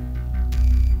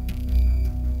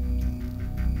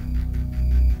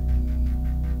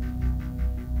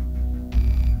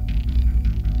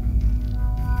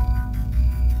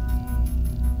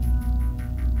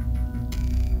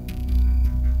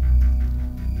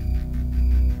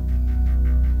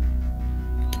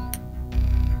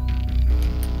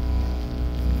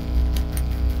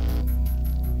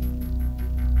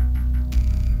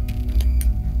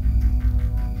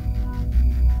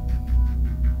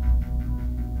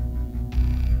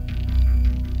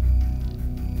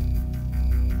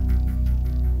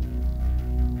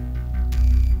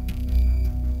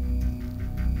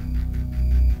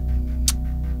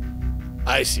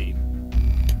 I see.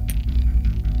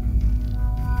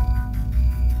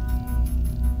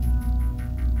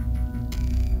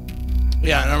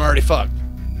 Yeah, and I'm already fucked.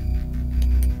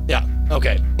 Yeah,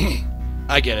 okay.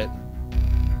 I get it.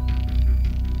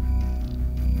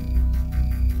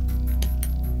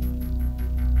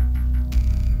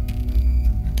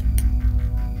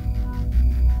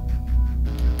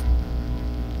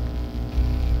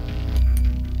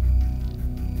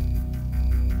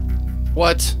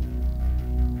 What?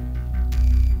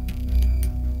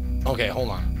 Okay, hold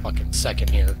on a fucking second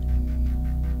here.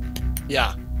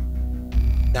 Yeah.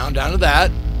 Down to that.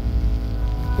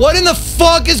 What in the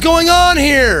fuck is going on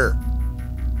here?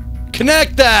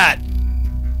 Connect that.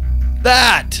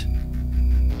 That.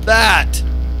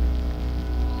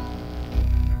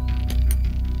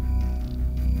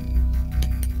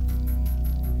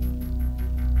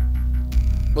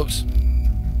 Whoops.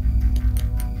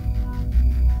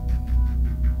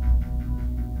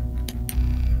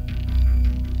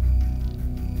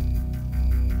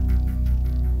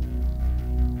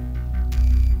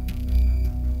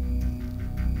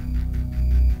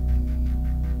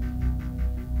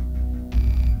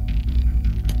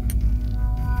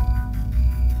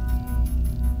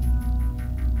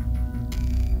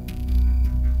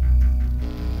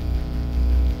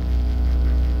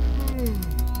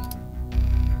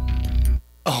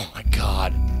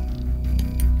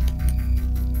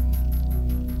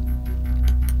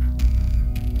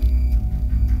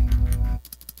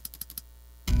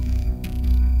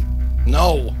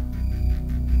 No.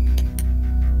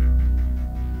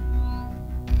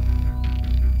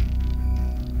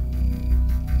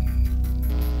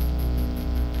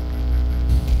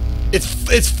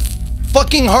 It's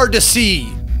fucking hard to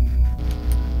see.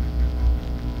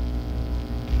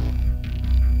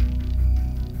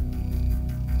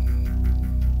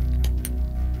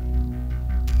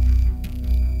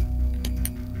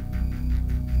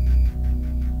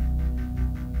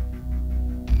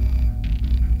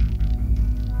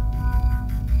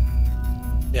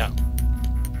 Yeah.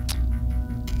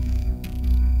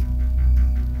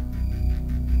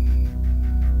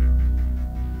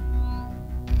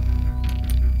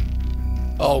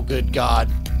 Oh, good God.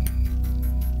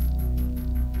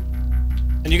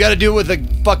 And you gotta do it with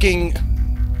a fucking...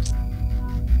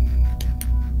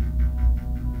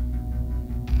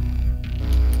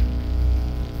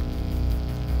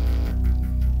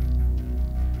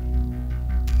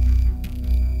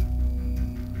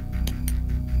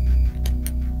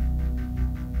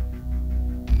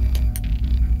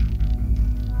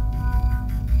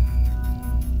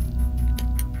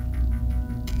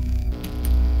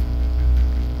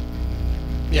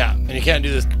 Yeah, and you can't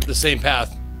do this the same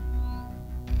path.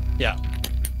 Yeah.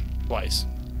 Twice.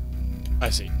 I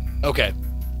see. Okay.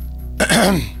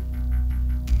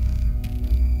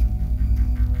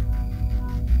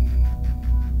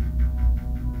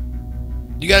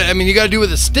 You gotta, I mean, you gotta do it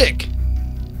with a stick.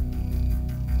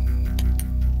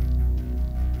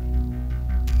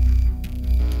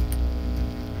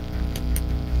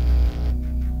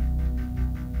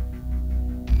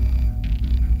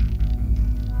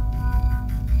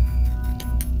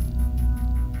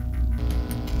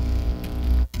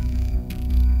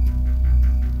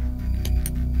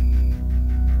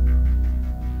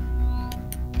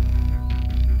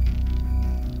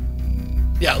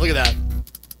 Yeah, look at that.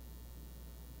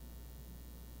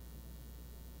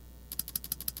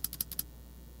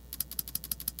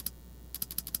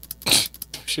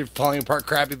 Shit falling apart,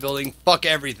 crappy building. Fuck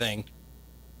everything.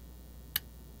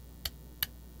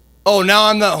 Oh, now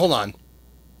I'm the... Hold on.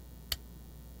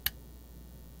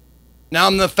 Now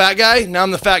I'm the fat guy? Now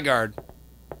I'm the fat guard.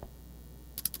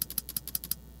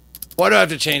 Why do I have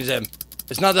to change them?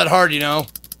 It's not that hard, you know?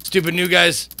 Stupid new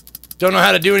guys don't know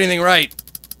how to do anything right.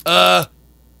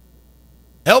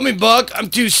 Help me, Buck. I'm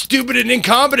too stupid and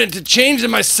incompetent to change them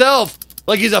myself.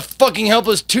 Like he's a fucking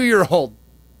helpless 2-year-old.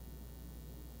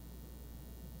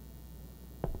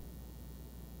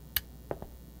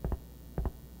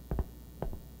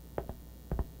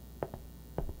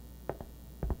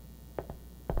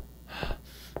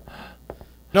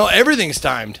 No, everything's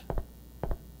timed.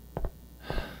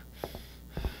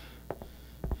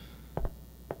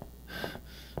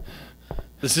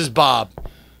 This is Bob.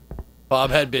 Bob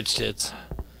had bitch tits.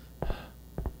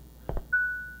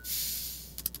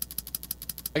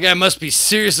 That guy must be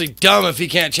seriously dumb if he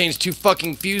can't change 2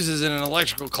 fucking fuses in an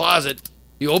electrical closet.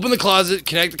 You open the closet,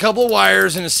 connect a couple of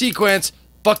wires in a sequence,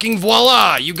 fucking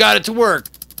voila, you got it to work.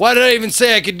 Why did I even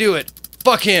say I could do it?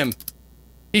 Fuck him.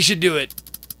 He should do it.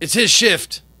 It's his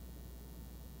shift.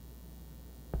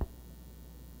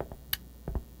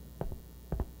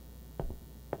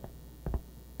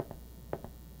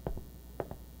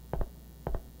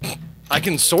 I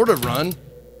can sort of run.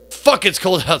 Fuck, it's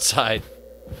cold outside.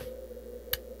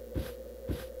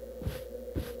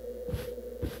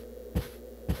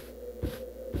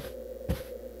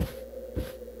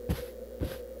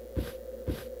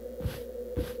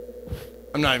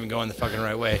 I'm not even going the fucking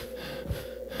right way.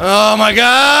 Oh my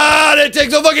God! It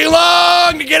takes so fucking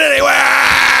long to get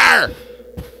anywhere!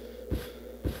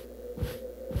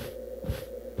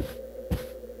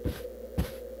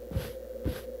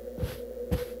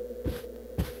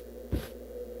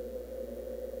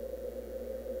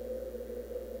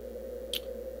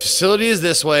 Facility is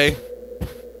this way.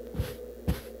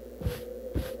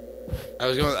 I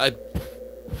was going...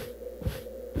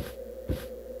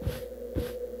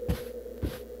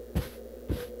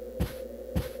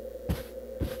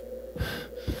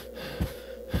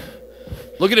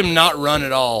 Look at him not run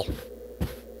at all.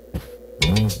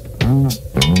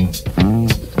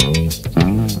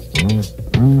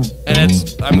 And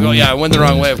it's... I'm going... Yeah, I went the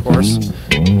wrong way, of course.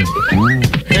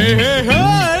 Hey, hey,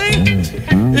 hey!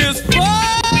 It's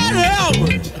Fred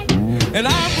Albert, and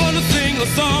I'm gonna sing a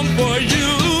song for you.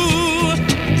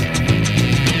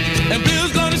 And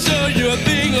Bill's gonna show you a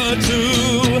thing or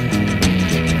two.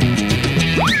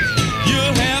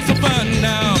 You'll have some fun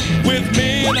now with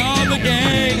me and all the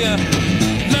gang,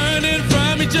 learning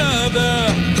from each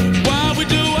other while we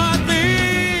do our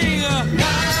thing.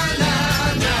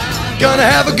 Gonna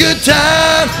have a good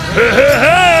time.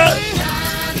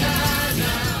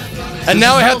 And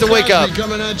now I have to wake up.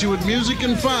 Coming at you with music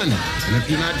and fun. And if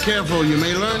you're not careful, you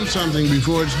may learn something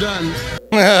before it's done.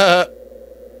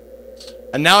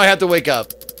 And now I have to wake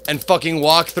up and fucking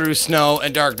walk through snow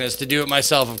and darkness to do it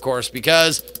myself, of course,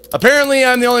 because apparently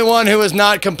I'm the only one who is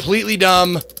not completely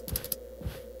dumb.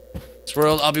 This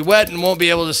world, I'll be wet and won't be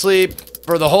able to sleep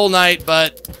for the whole night,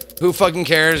 but who fucking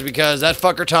cares, because that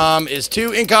fucker Tom is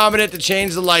too incompetent to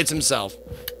change the lights himself.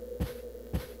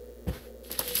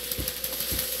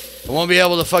 I won't be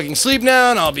able to fucking sleep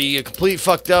now, and I'll be complete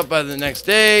fucked up by the next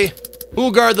day.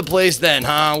 Who'll guard the place then,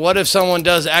 huh? What if someone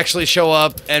does actually show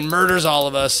up and murders all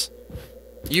of us?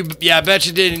 Yeah, I bet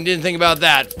you didn't think about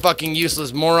that, fucking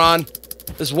useless moron.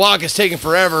 This walk is taking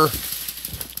forever.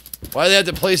 Why do they have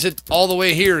to place it all the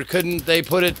way here? Couldn't they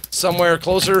put it somewhere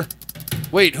closer?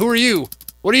 Wait, who are you?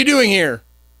 What are you doing here?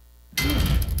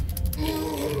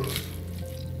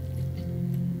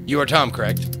 You are Tom,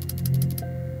 correct?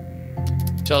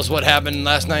 Tell us what happened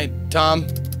last night, Tom.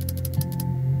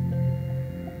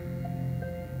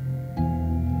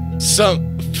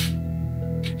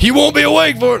 He won't be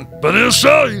awake for it, but he'll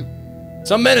show you.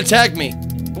 Some men attacked me.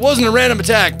 It wasn't a random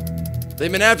attack.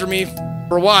 They've been after me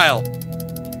for a while.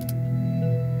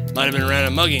 Might have been a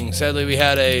random mugging. Sadly, we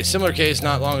had a similar case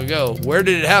not long ago. Where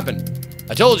did it happen?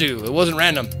 I told you, it wasn't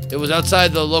random. It was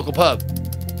outside the local pub.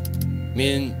 I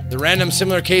mean, the random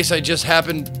similar case I just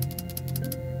happened.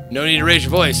 No need to raise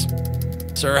your voice.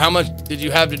 Sir, how much did you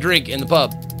have to drink in the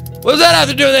pub? What does that have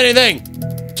to do with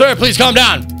anything? Sir, please calm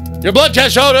down. Your blood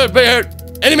test showed up here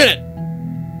any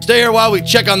minute. Stay here while we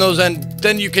check on those, and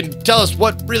then you can tell us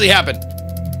what really happened.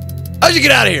 How'd you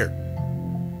get out of here?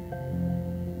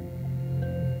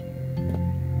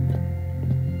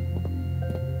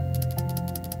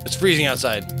 It's freezing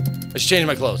outside. I should change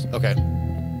my clothes. Okay.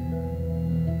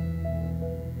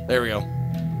 There we go.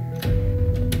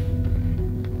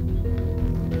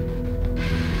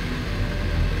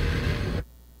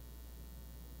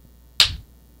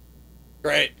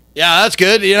 Great. Yeah, that's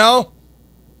good, you know?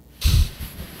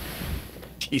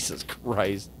 Jesus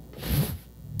Christ.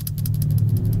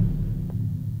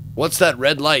 What's that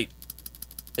red light?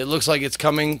 It looks like it's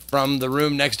coming from the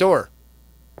room next door.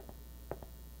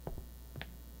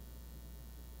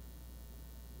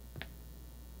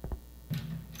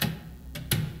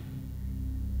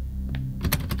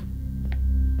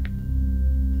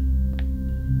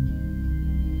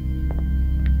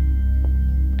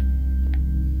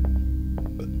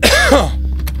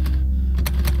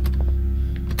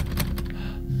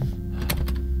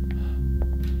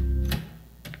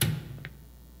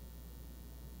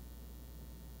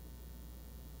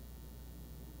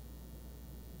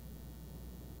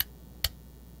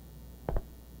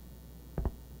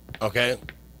 Okay.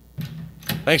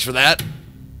 Thanks for that.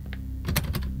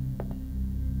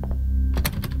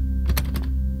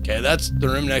 Okay, that's the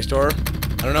room next door.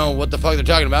 I don't know what the fuck they're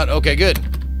talking about. Okay, good.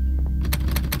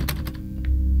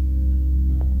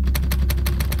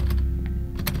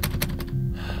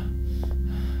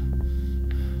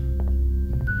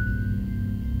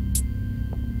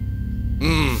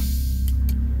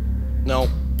 No.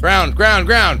 Ground.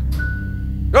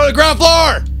 Go to the ground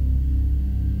floor!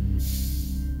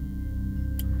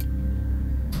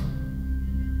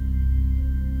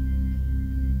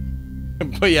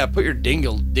 But yeah, put your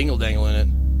dingle dangle in it.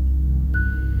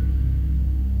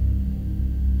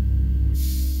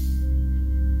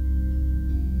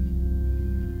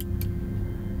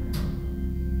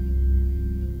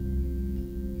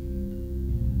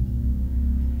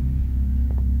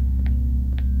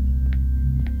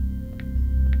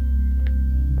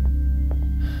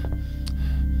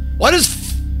 Why does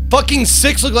fucking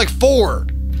 6 look like 4?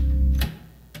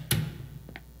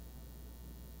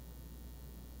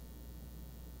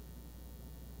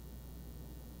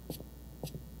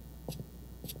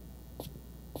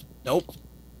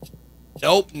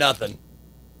 Nope, nothing.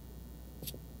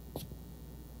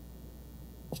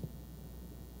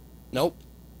 Nope.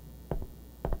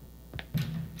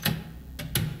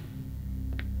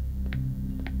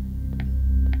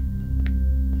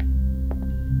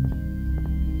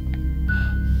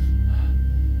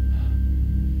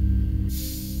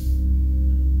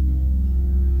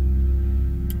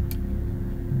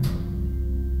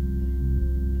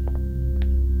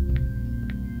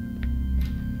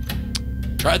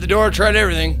 Tried the door, tried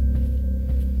everything.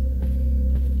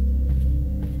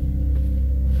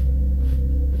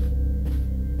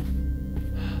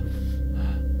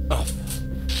 Oh,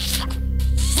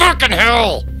 fucking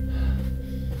hell!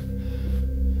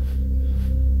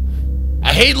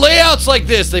 I hate layouts like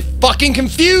this. They fucking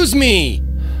confuse me.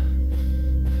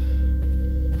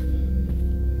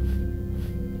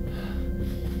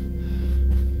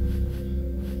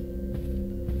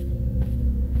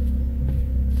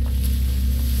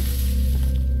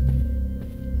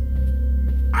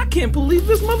 can't believe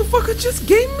this motherfucker just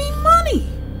gave me money.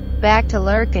 Back to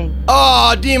lurking.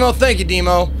 Oh, Demo. Thank you,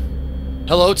 Demo.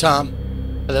 Hello, Tom.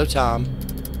 Hello, Tom.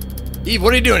 Eve,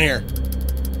 what are you doing here?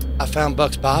 I found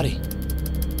Buck's body.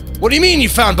 What do you mean you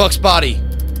found Buck's body?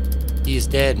 He is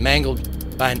dead,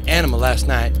 mangled by an animal last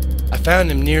night. I found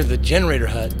him near the generator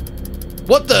hut.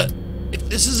 What the? If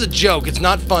this is a joke, it's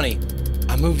not funny.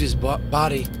 I moved his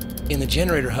body in the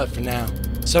generator hut for now.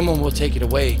 Someone will take it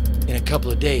away in a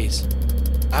couple of days.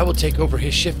 I will take over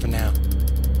his shift for now.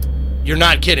 You're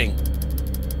not kidding.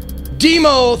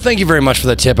 Demo, thank you very much for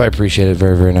that tip. I appreciate it.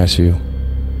 Very, very nice of you.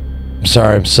 I'm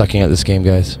sorry, I'm sucking at this game,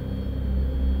 guys.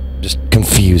 Just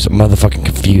confused. I'm motherfucking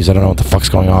confused. I don't know what the fuck's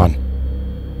going on.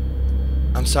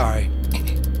 I'm sorry.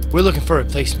 We're looking for a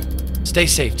replacement. Stay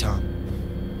safe, Tom.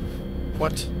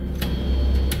 What?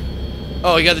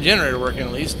 Oh, you got the generator working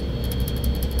at least.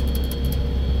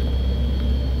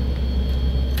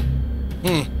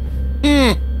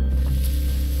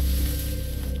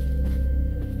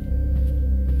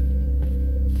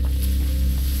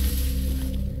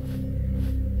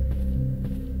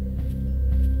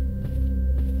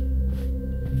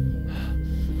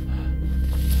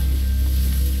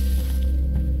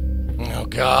 Oh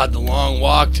God, the long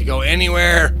walk to go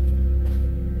anywhere.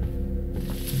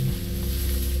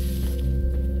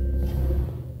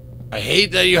 I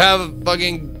hate that you have a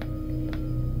fucking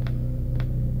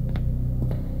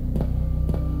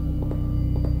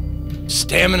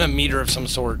stamina meter of some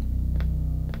sort.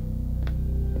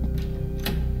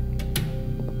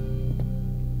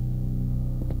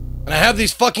 And I have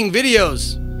these fucking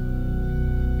videos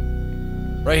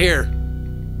right here.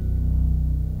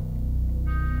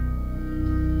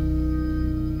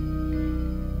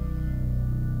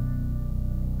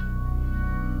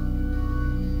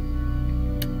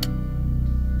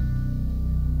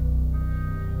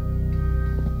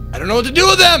 I don't know what to do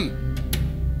with them.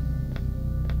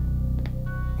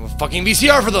 I'm a fucking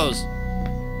VCR for those.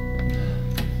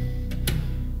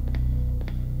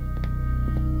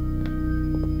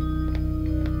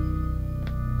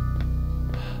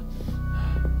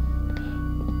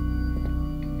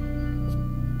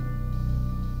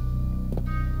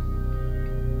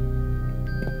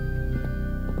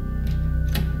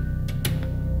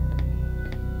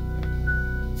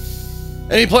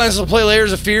 Any plans to play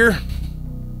Layers of Fear?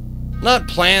 Not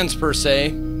plans per se.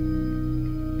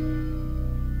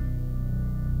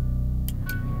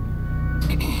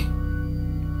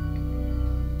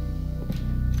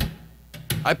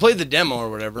 I played the demo or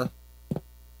whatever.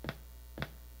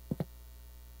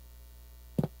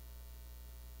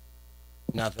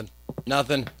 Nothing.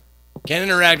 Nothing. Can't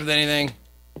interact with anything.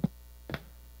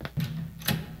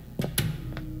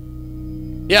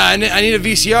 Yeah, I need a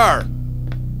VCR.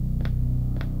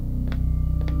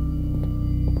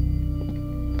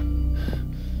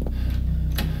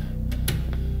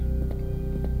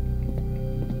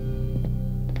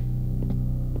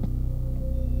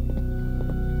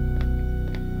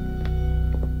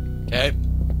 Okay.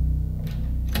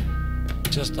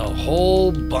 Just a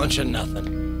whole bunch of nothing.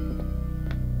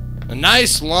 A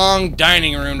nice long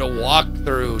dining room to walk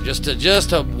through. Just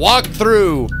to walk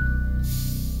through.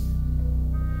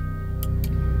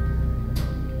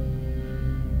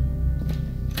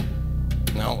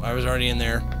 No, I was already in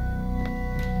there.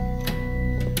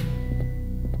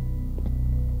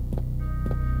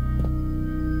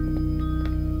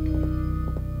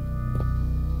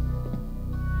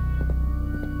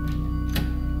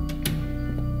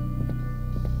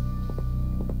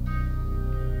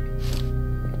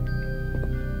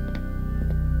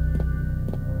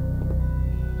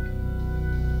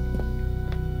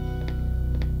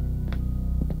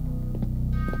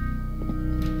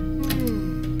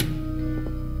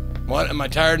 What? Am I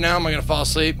tired now? Am I gonna fall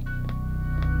asleep?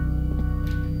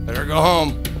 Better go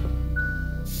home.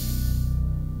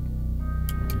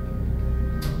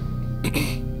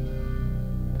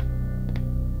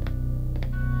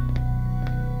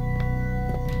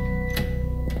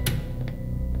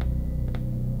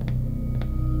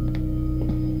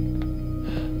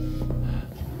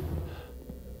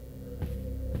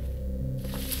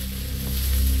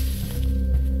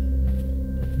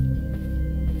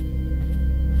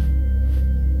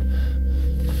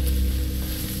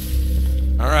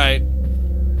 All right.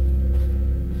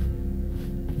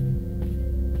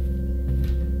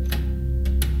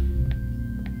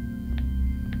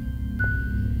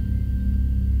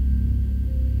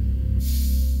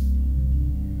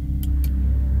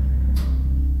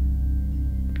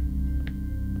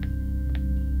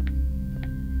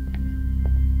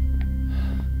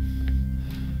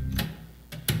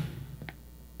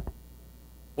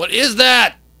 What is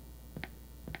that?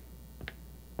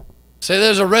 Say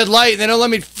there's a red light and they don't let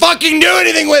me fucking do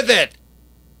anything with it.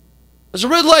 There's a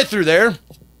red light through there.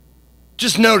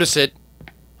 Just notice it.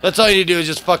 That's all you need to do is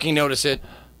just fucking notice it.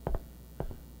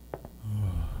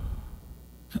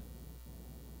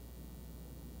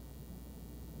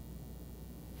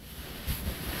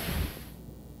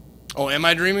 Oh, am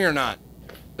I dreaming or not?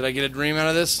 Did I get a dream out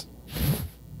of this?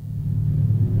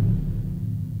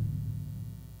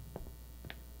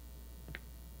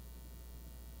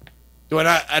 Do I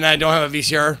not? And I don't have a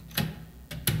VCR?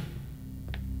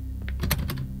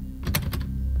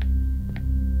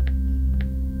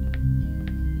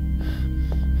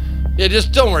 Yeah,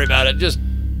 just don't worry about it. Just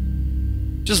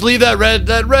leave that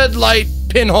red light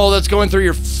pinhole that's going through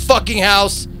your fucking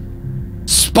house,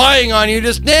 spying on you.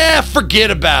 Just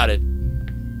forget about it.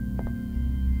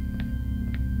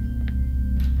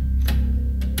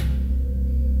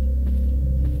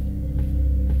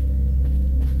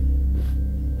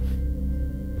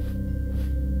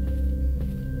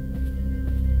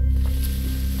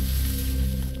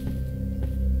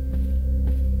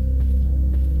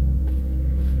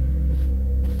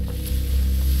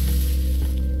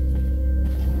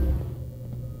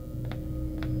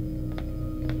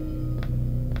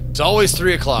 It's always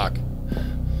 3 o'clock.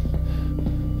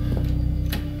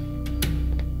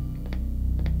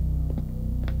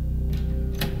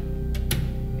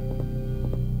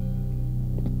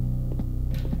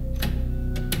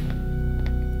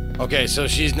 Okay, so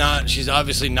she's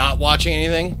obviously not watching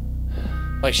anything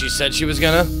like she said she was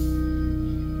gonna.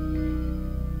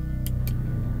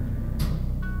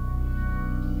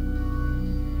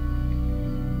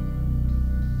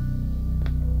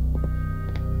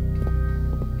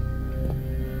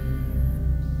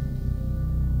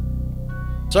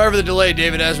 Sorry for the delay,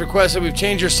 David. As requested, we've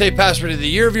changed your safe password to the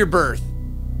year of your birth.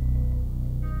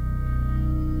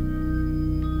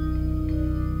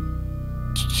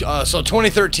 So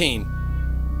 2013.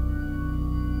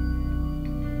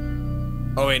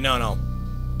 Oh wait, no.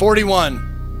 41.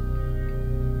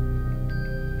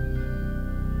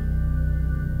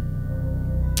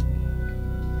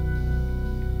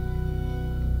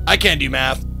 I can't do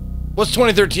math. What's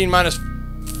 2013 minus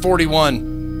 41?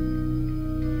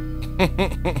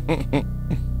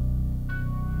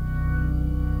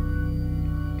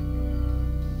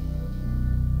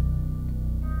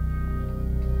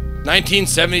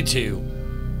 1972.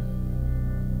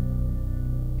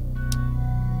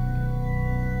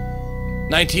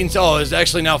 Oh, it's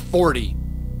actually now 40.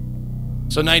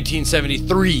 So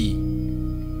 1973.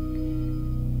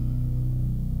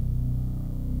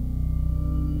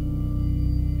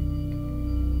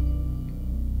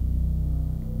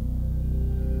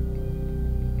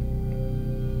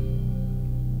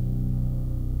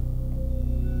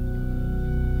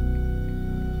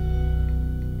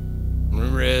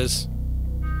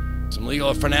 Some legal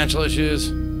or financial issues.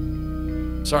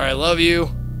 Sorry, I love you.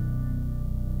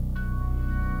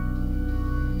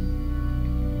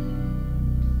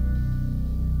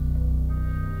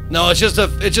 No, it's just a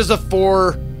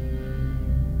 4.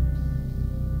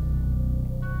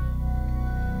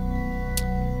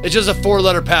 It's just a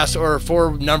 4-letter pass or a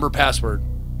 4-number password.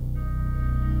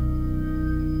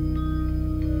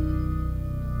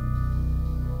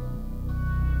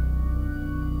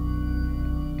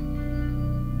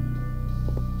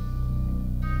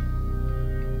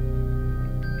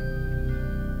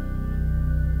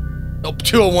 Oh,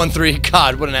 2013.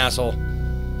 God, what an asshole.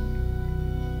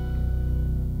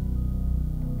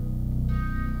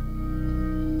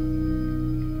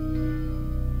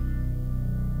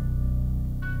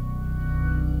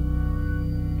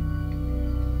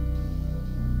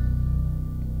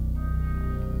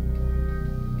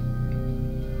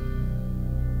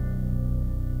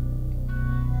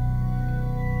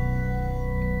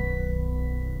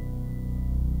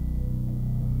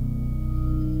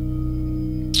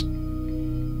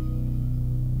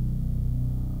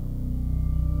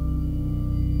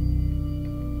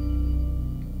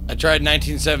 I tried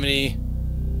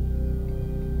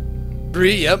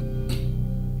 1973, yep.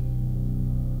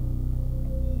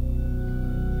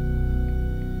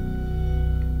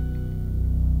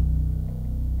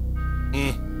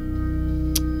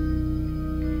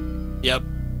 Yep.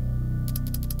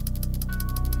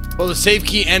 Well, the safe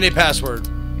key and a password.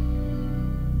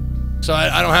 So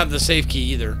I don't have the safe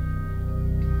key either.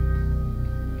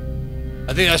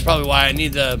 I think that's probably why I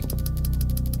need the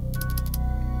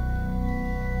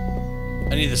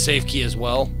safe key as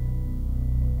well.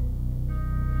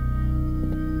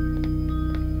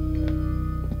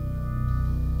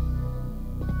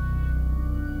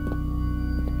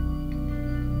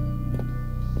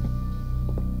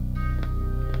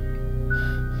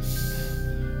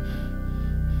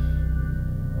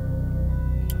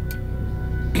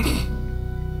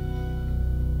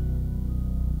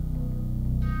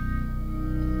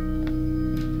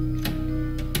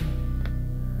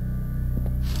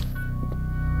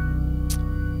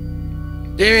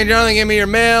 Damien, Jonathan, give me your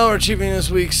mail or achieving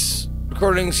this week's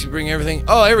recordings. You bring everything.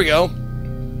 Oh, here we go.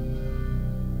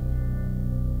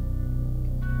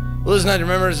 Liz and I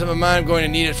remember some of mine. I'm going to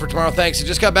need it for tomorrow. Thanks. I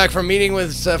just got back from a meeting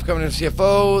with Seth coming to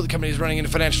CFO. The company is running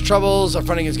into financial troubles. Our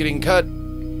funding is getting cut.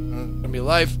 Gonna be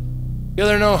life. The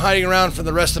other no hiding around from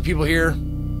the rest of the people here.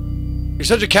 You're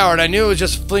such a coward. I knew it was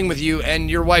just fling with you and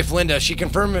your wife Linda. She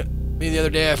confirmed it me the other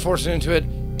day. I forced her into it.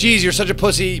 Geez, you're such a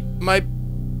pussy.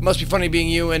 Must be funny being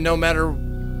you, and no matter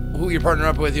who you partner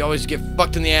up with, you always get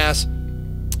fucked in the ass.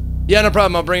 Yeah, no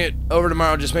problem. I'll bring it over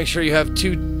tomorrow. Just make sure you have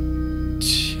 2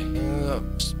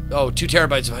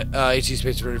 terabytes of HC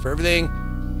space ready for everything.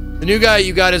 The new guy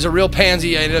you got is a real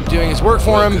pansy. I ended up doing his work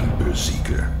for him.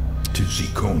 Berserker to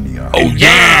Ziconia. Oh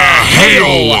yeah,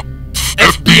 hail!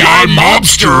 FBI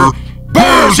mobster,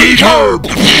 Berserker!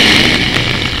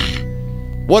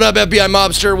 What up, FBI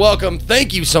mobster? Welcome.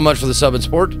 Thank you so much for the sub and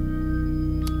support.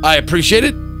 I appreciate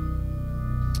it.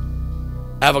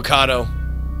 Avocado.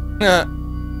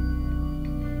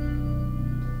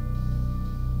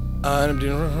 I'm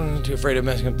too afraid of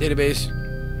messing up database.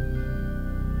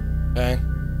 Okay.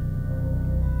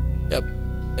 Yep,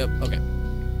 okay.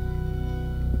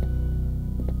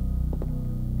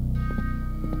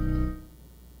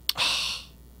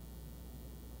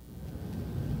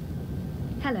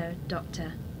 Hello,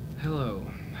 Doctor. Hello.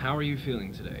 How are you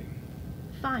feeling today?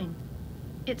 Fine.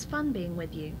 It's fun being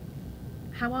with you.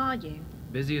 How are you?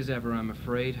 Busy as ever, I'm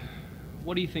afraid.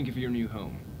 What do you think of your new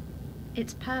home?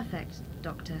 It's perfect,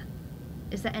 Doctor.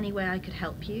 Is there any way I could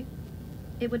help you?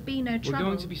 It would be no trouble. We're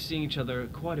going to be seeing each other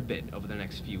quite a bit over the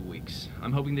next few weeks.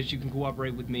 I'm hoping that you can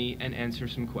cooperate with me and answer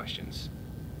some questions.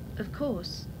 Of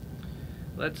course.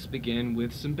 Let's begin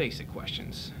with some basic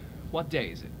questions. What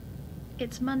day is it?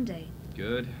 It's Monday.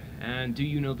 Good. And do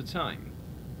you know the time?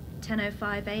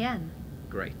 10:05 a.m.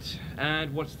 Great.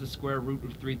 And what's the square root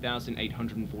of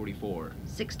 3,844?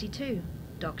 62,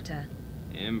 Doctor.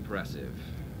 Impressive.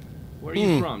 Where are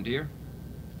you from, dear?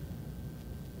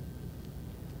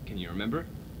 Can you remember?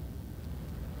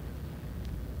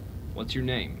 What's your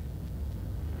name?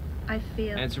 I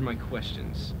feel... Answer my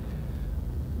questions.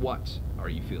 What are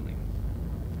you feeling?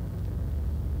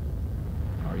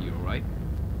 Are you alright?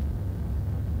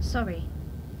 Sorry.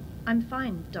 I'm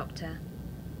fine, Doctor.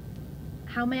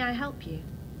 How may I help you?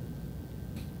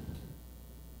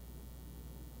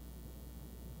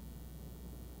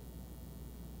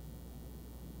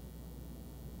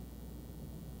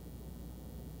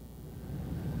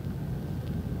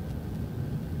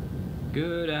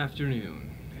 Good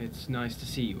afternoon. It's nice to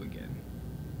see you again.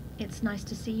 It's nice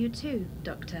to see you too,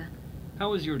 Doctor.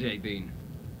 How has your day been?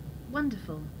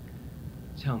 Wonderful.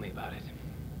 Tell me about it.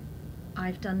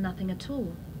 I've done nothing at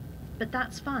all, but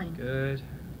that's fine. Good,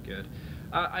 good.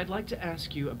 I'd like to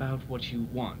ask you about what you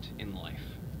want in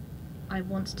life. I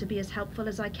want to be as helpful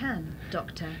as I can,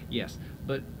 Doctor. Yes,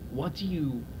 but what do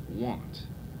you want?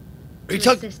 Are you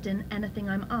To assist in anything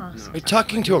I'm asked. Are you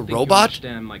talking to a I don't think you robot?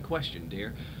 understand my question,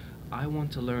 dear. I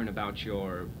want to learn about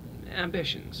your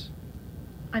ambitions.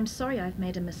 I'm sorry I've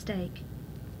made a mistake.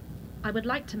 I would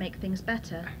like to make things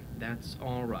better. That's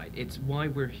all right. It's why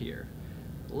we're here.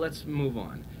 Let's move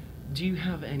on. Do you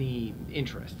have any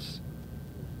interests?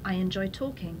 I enjoy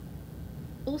talking.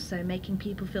 Also, making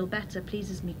people feel better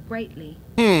pleases me greatly.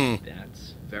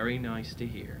 That's very nice to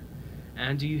hear.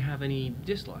 And do you have any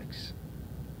dislikes?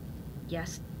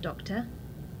 Yes, Doctor.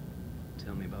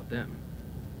 Tell me about them.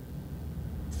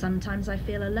 Sometimes I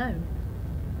feel alone.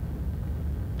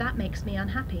 That makes me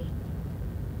unhappy.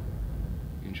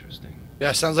 Interesting.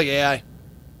 Yeah, sounds like AI.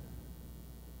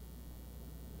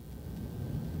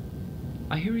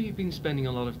 I hear you've been spending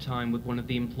a lot of time with one of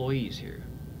the employees here.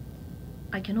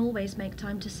 I can always make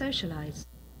time to socialize.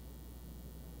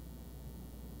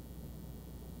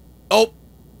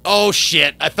 Oh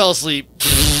shit, I fell asleep.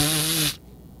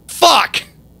 Fuck!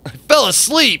 I fell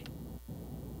asleep!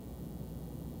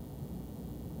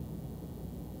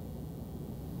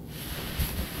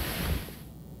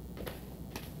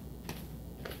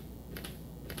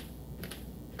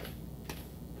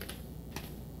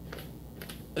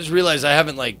 I just realized I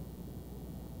haven't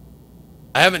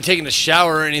taken a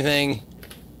shower or anything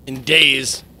in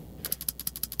days.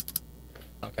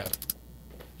 Okay.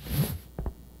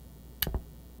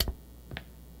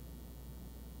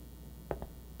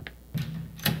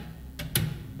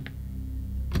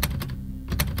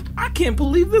 I can't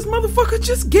believe this motherfucker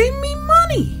just gave me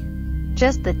money.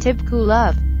 Just the tip cool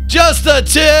love. Just a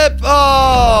tip!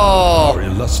 Oh! Our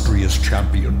illustrious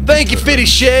champion. Thank you, Fitty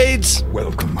Shades!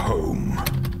 Welcome home.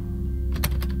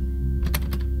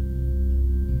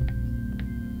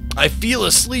 I feel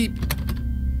asleep.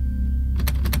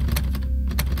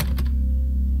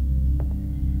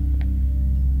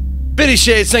 Pity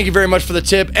Shades, thank you very much for the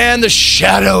tip. And the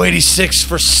Shadow 86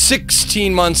 for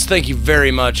 16 months. Thank you very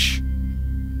much.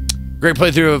 Great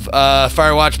playthrough of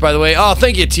Firewatch, by the way. Oh,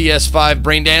 thank you, TS5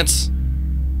 Braindance.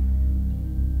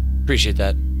 Appreciate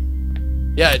that.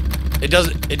 Yeah, it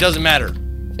doesn't matter.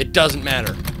 It doesn't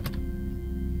matter.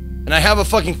 And I have a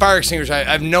fucking fire extinguisher. I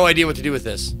have no idea what to do with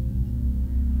this.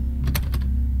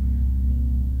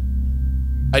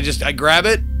 I grab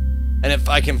it, and if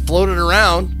I can float it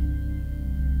around.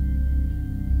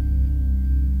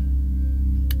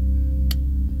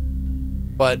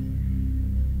 But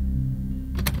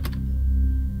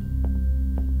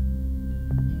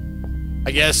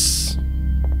I guess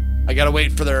I gotta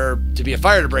wait for there to be a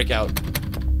fire to break out.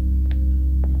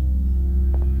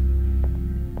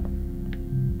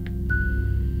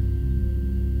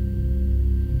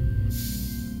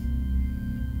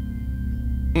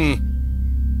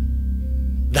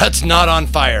 That's not on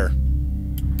fire.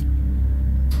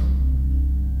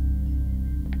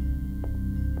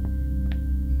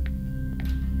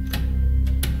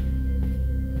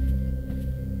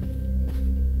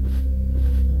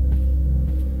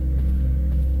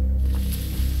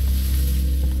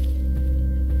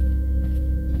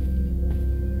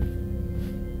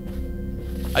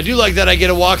 I do like that I get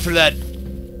to walk through that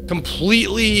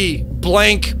completely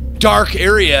blank, dark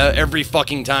area every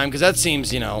fucking time, because that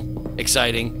seems, you know,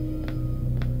 exciting.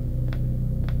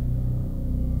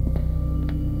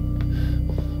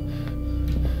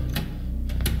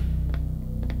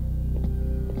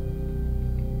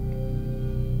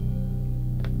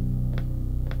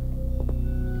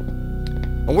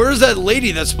 And where is that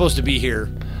lady that's supposed to be here?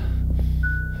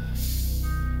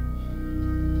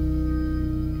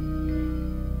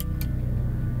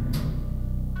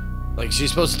 Like, she's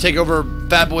supposed to take over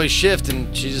Fat Boy's shift,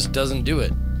 and she just doesn't do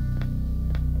it.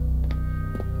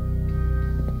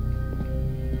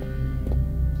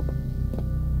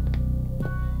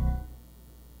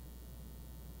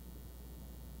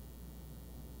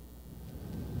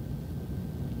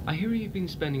 I hear you've been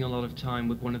spending a lot of time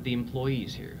with one of the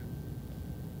employees here.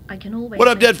 I can always What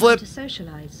up, make Dead Flip? time to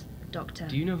socialize, Doctor.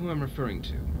 Do you know who I'm referring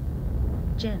to?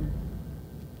 Jim.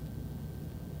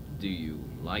 Do you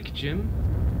like Jim?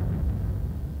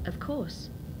 Of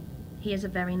course. He is a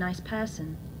very nice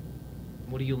person.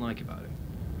 What do you like about him?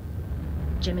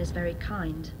 Jim is very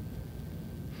kind.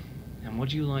 And what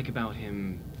do you like about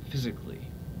him physically?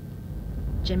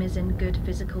 Jim is in good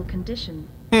physical condition.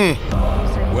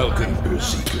 Welcome,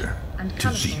 Berserker, and to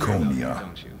colourful. Ziconia.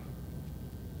 Don't you?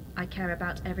 I care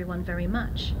about everyone very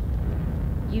much.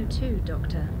 You too,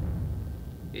 Doctor.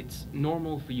 It's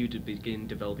normal for you to begin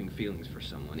developing feelings for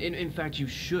someone. In fact, you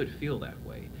should feel that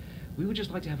way. We would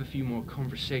just like to have a few more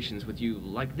conversations with you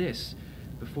like this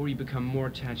before you become more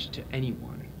attached to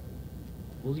anyone.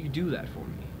 Will you do that for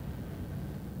me?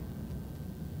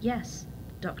 Yes,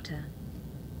 Doctor.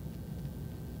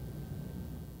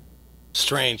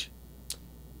 Strange.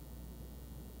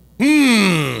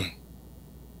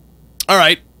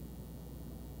 Alright.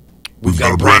 We've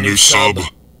got a brand new sub.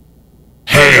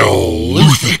 Hail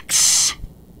Luthix!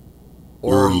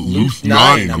 Or Luth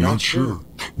 9, I'm not sure.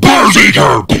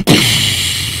 Berserker!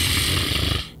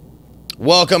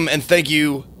 Welcome and thank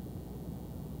you.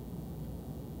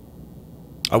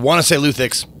 I want to say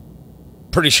Luthix.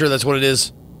 Pretty sure that's what it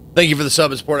is. Thank you for the sub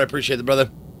and support. I appreciate it,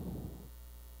 brother.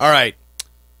 Alright.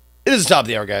 It is the top of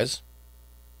the hour, guys.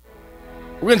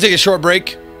 We're going to take a short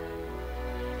break.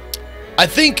 I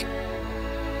think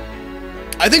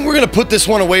we're going to put this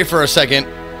one away for a second.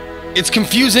 It's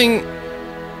confusing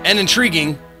and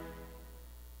intriguing.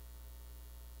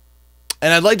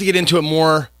 And I'd like to get into it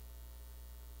more.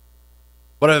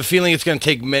 But I have a feeling it's going to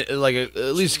take like at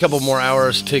least a couple more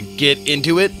hours to get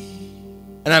into it.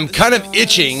 And I'm kind of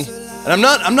itching. And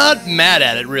I'm not mad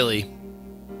at it, really.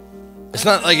 It's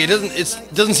not like it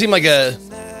doesn't seem like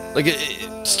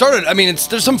it started. I mean,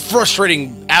 there's some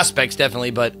frustrating aspects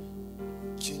definitely, but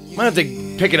might have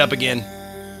to pick it up again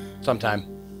sometime.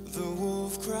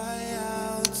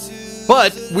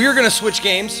 But we're gonna switch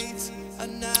games.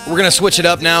 We're gonna switch it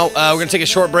up now. We're gonna take a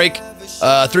short break,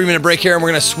 3-minute break here, and we're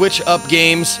gonna switch up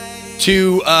games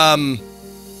to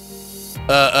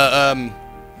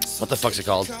what the fuck's it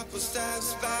called?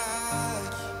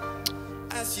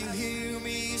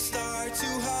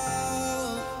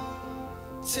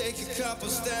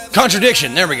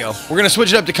 Contradiction. There we go. We're gonna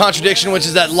switch it up to Contradiction, which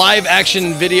is that live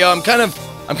action video. I'm kind of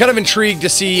intrigued to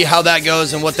see how that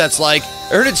goes and what that's like.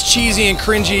 I heard it's cheesy and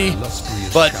cringy,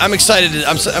 but I'm excited.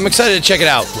 I'm excited to check it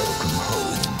out.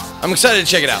 I'm excited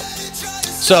to check it out.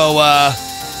 So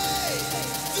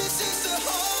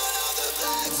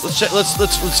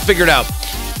let's figure it out.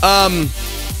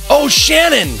 Oh,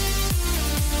 Shannon.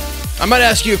 I might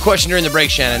ask you a question during the break,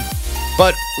 Shannon.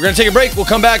 But we're going to take a break. We'll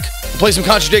come back. We'll play some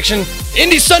Contradiction.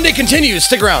 Indie Sunday continues.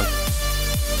 Stick around.